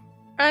park.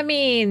 I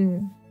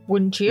mean,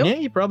 wouldn't you? Yeah,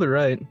 you're probably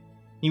right.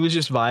 He was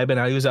just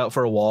vibing. He was out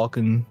for a walk,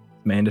 and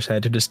man just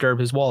had to disturb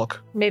his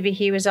walk. Maybe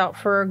he was out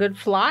for a good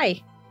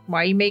fly.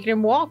 Why are you making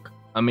him walk?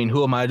 I mean,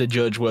 who am I to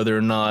judge whether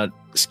or not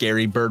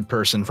scary bird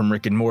person from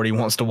Rick and Morty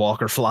wants to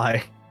walk or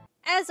fly?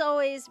 As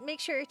always, make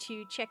sure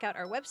to check out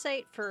our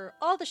website for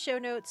all the show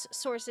notes,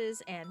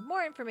 sources, and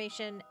more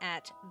information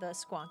at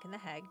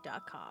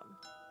thesquonkandthehag.com.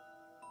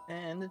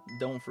 And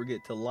don't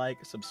forget to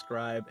like,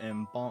 subscribe,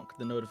 and bonk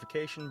the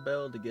notification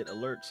bell to get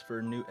alerts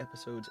for new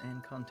episodes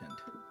and content.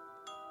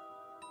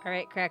 All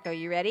right, Kracko,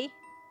 you ready?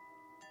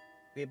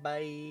 Okay,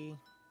 bye.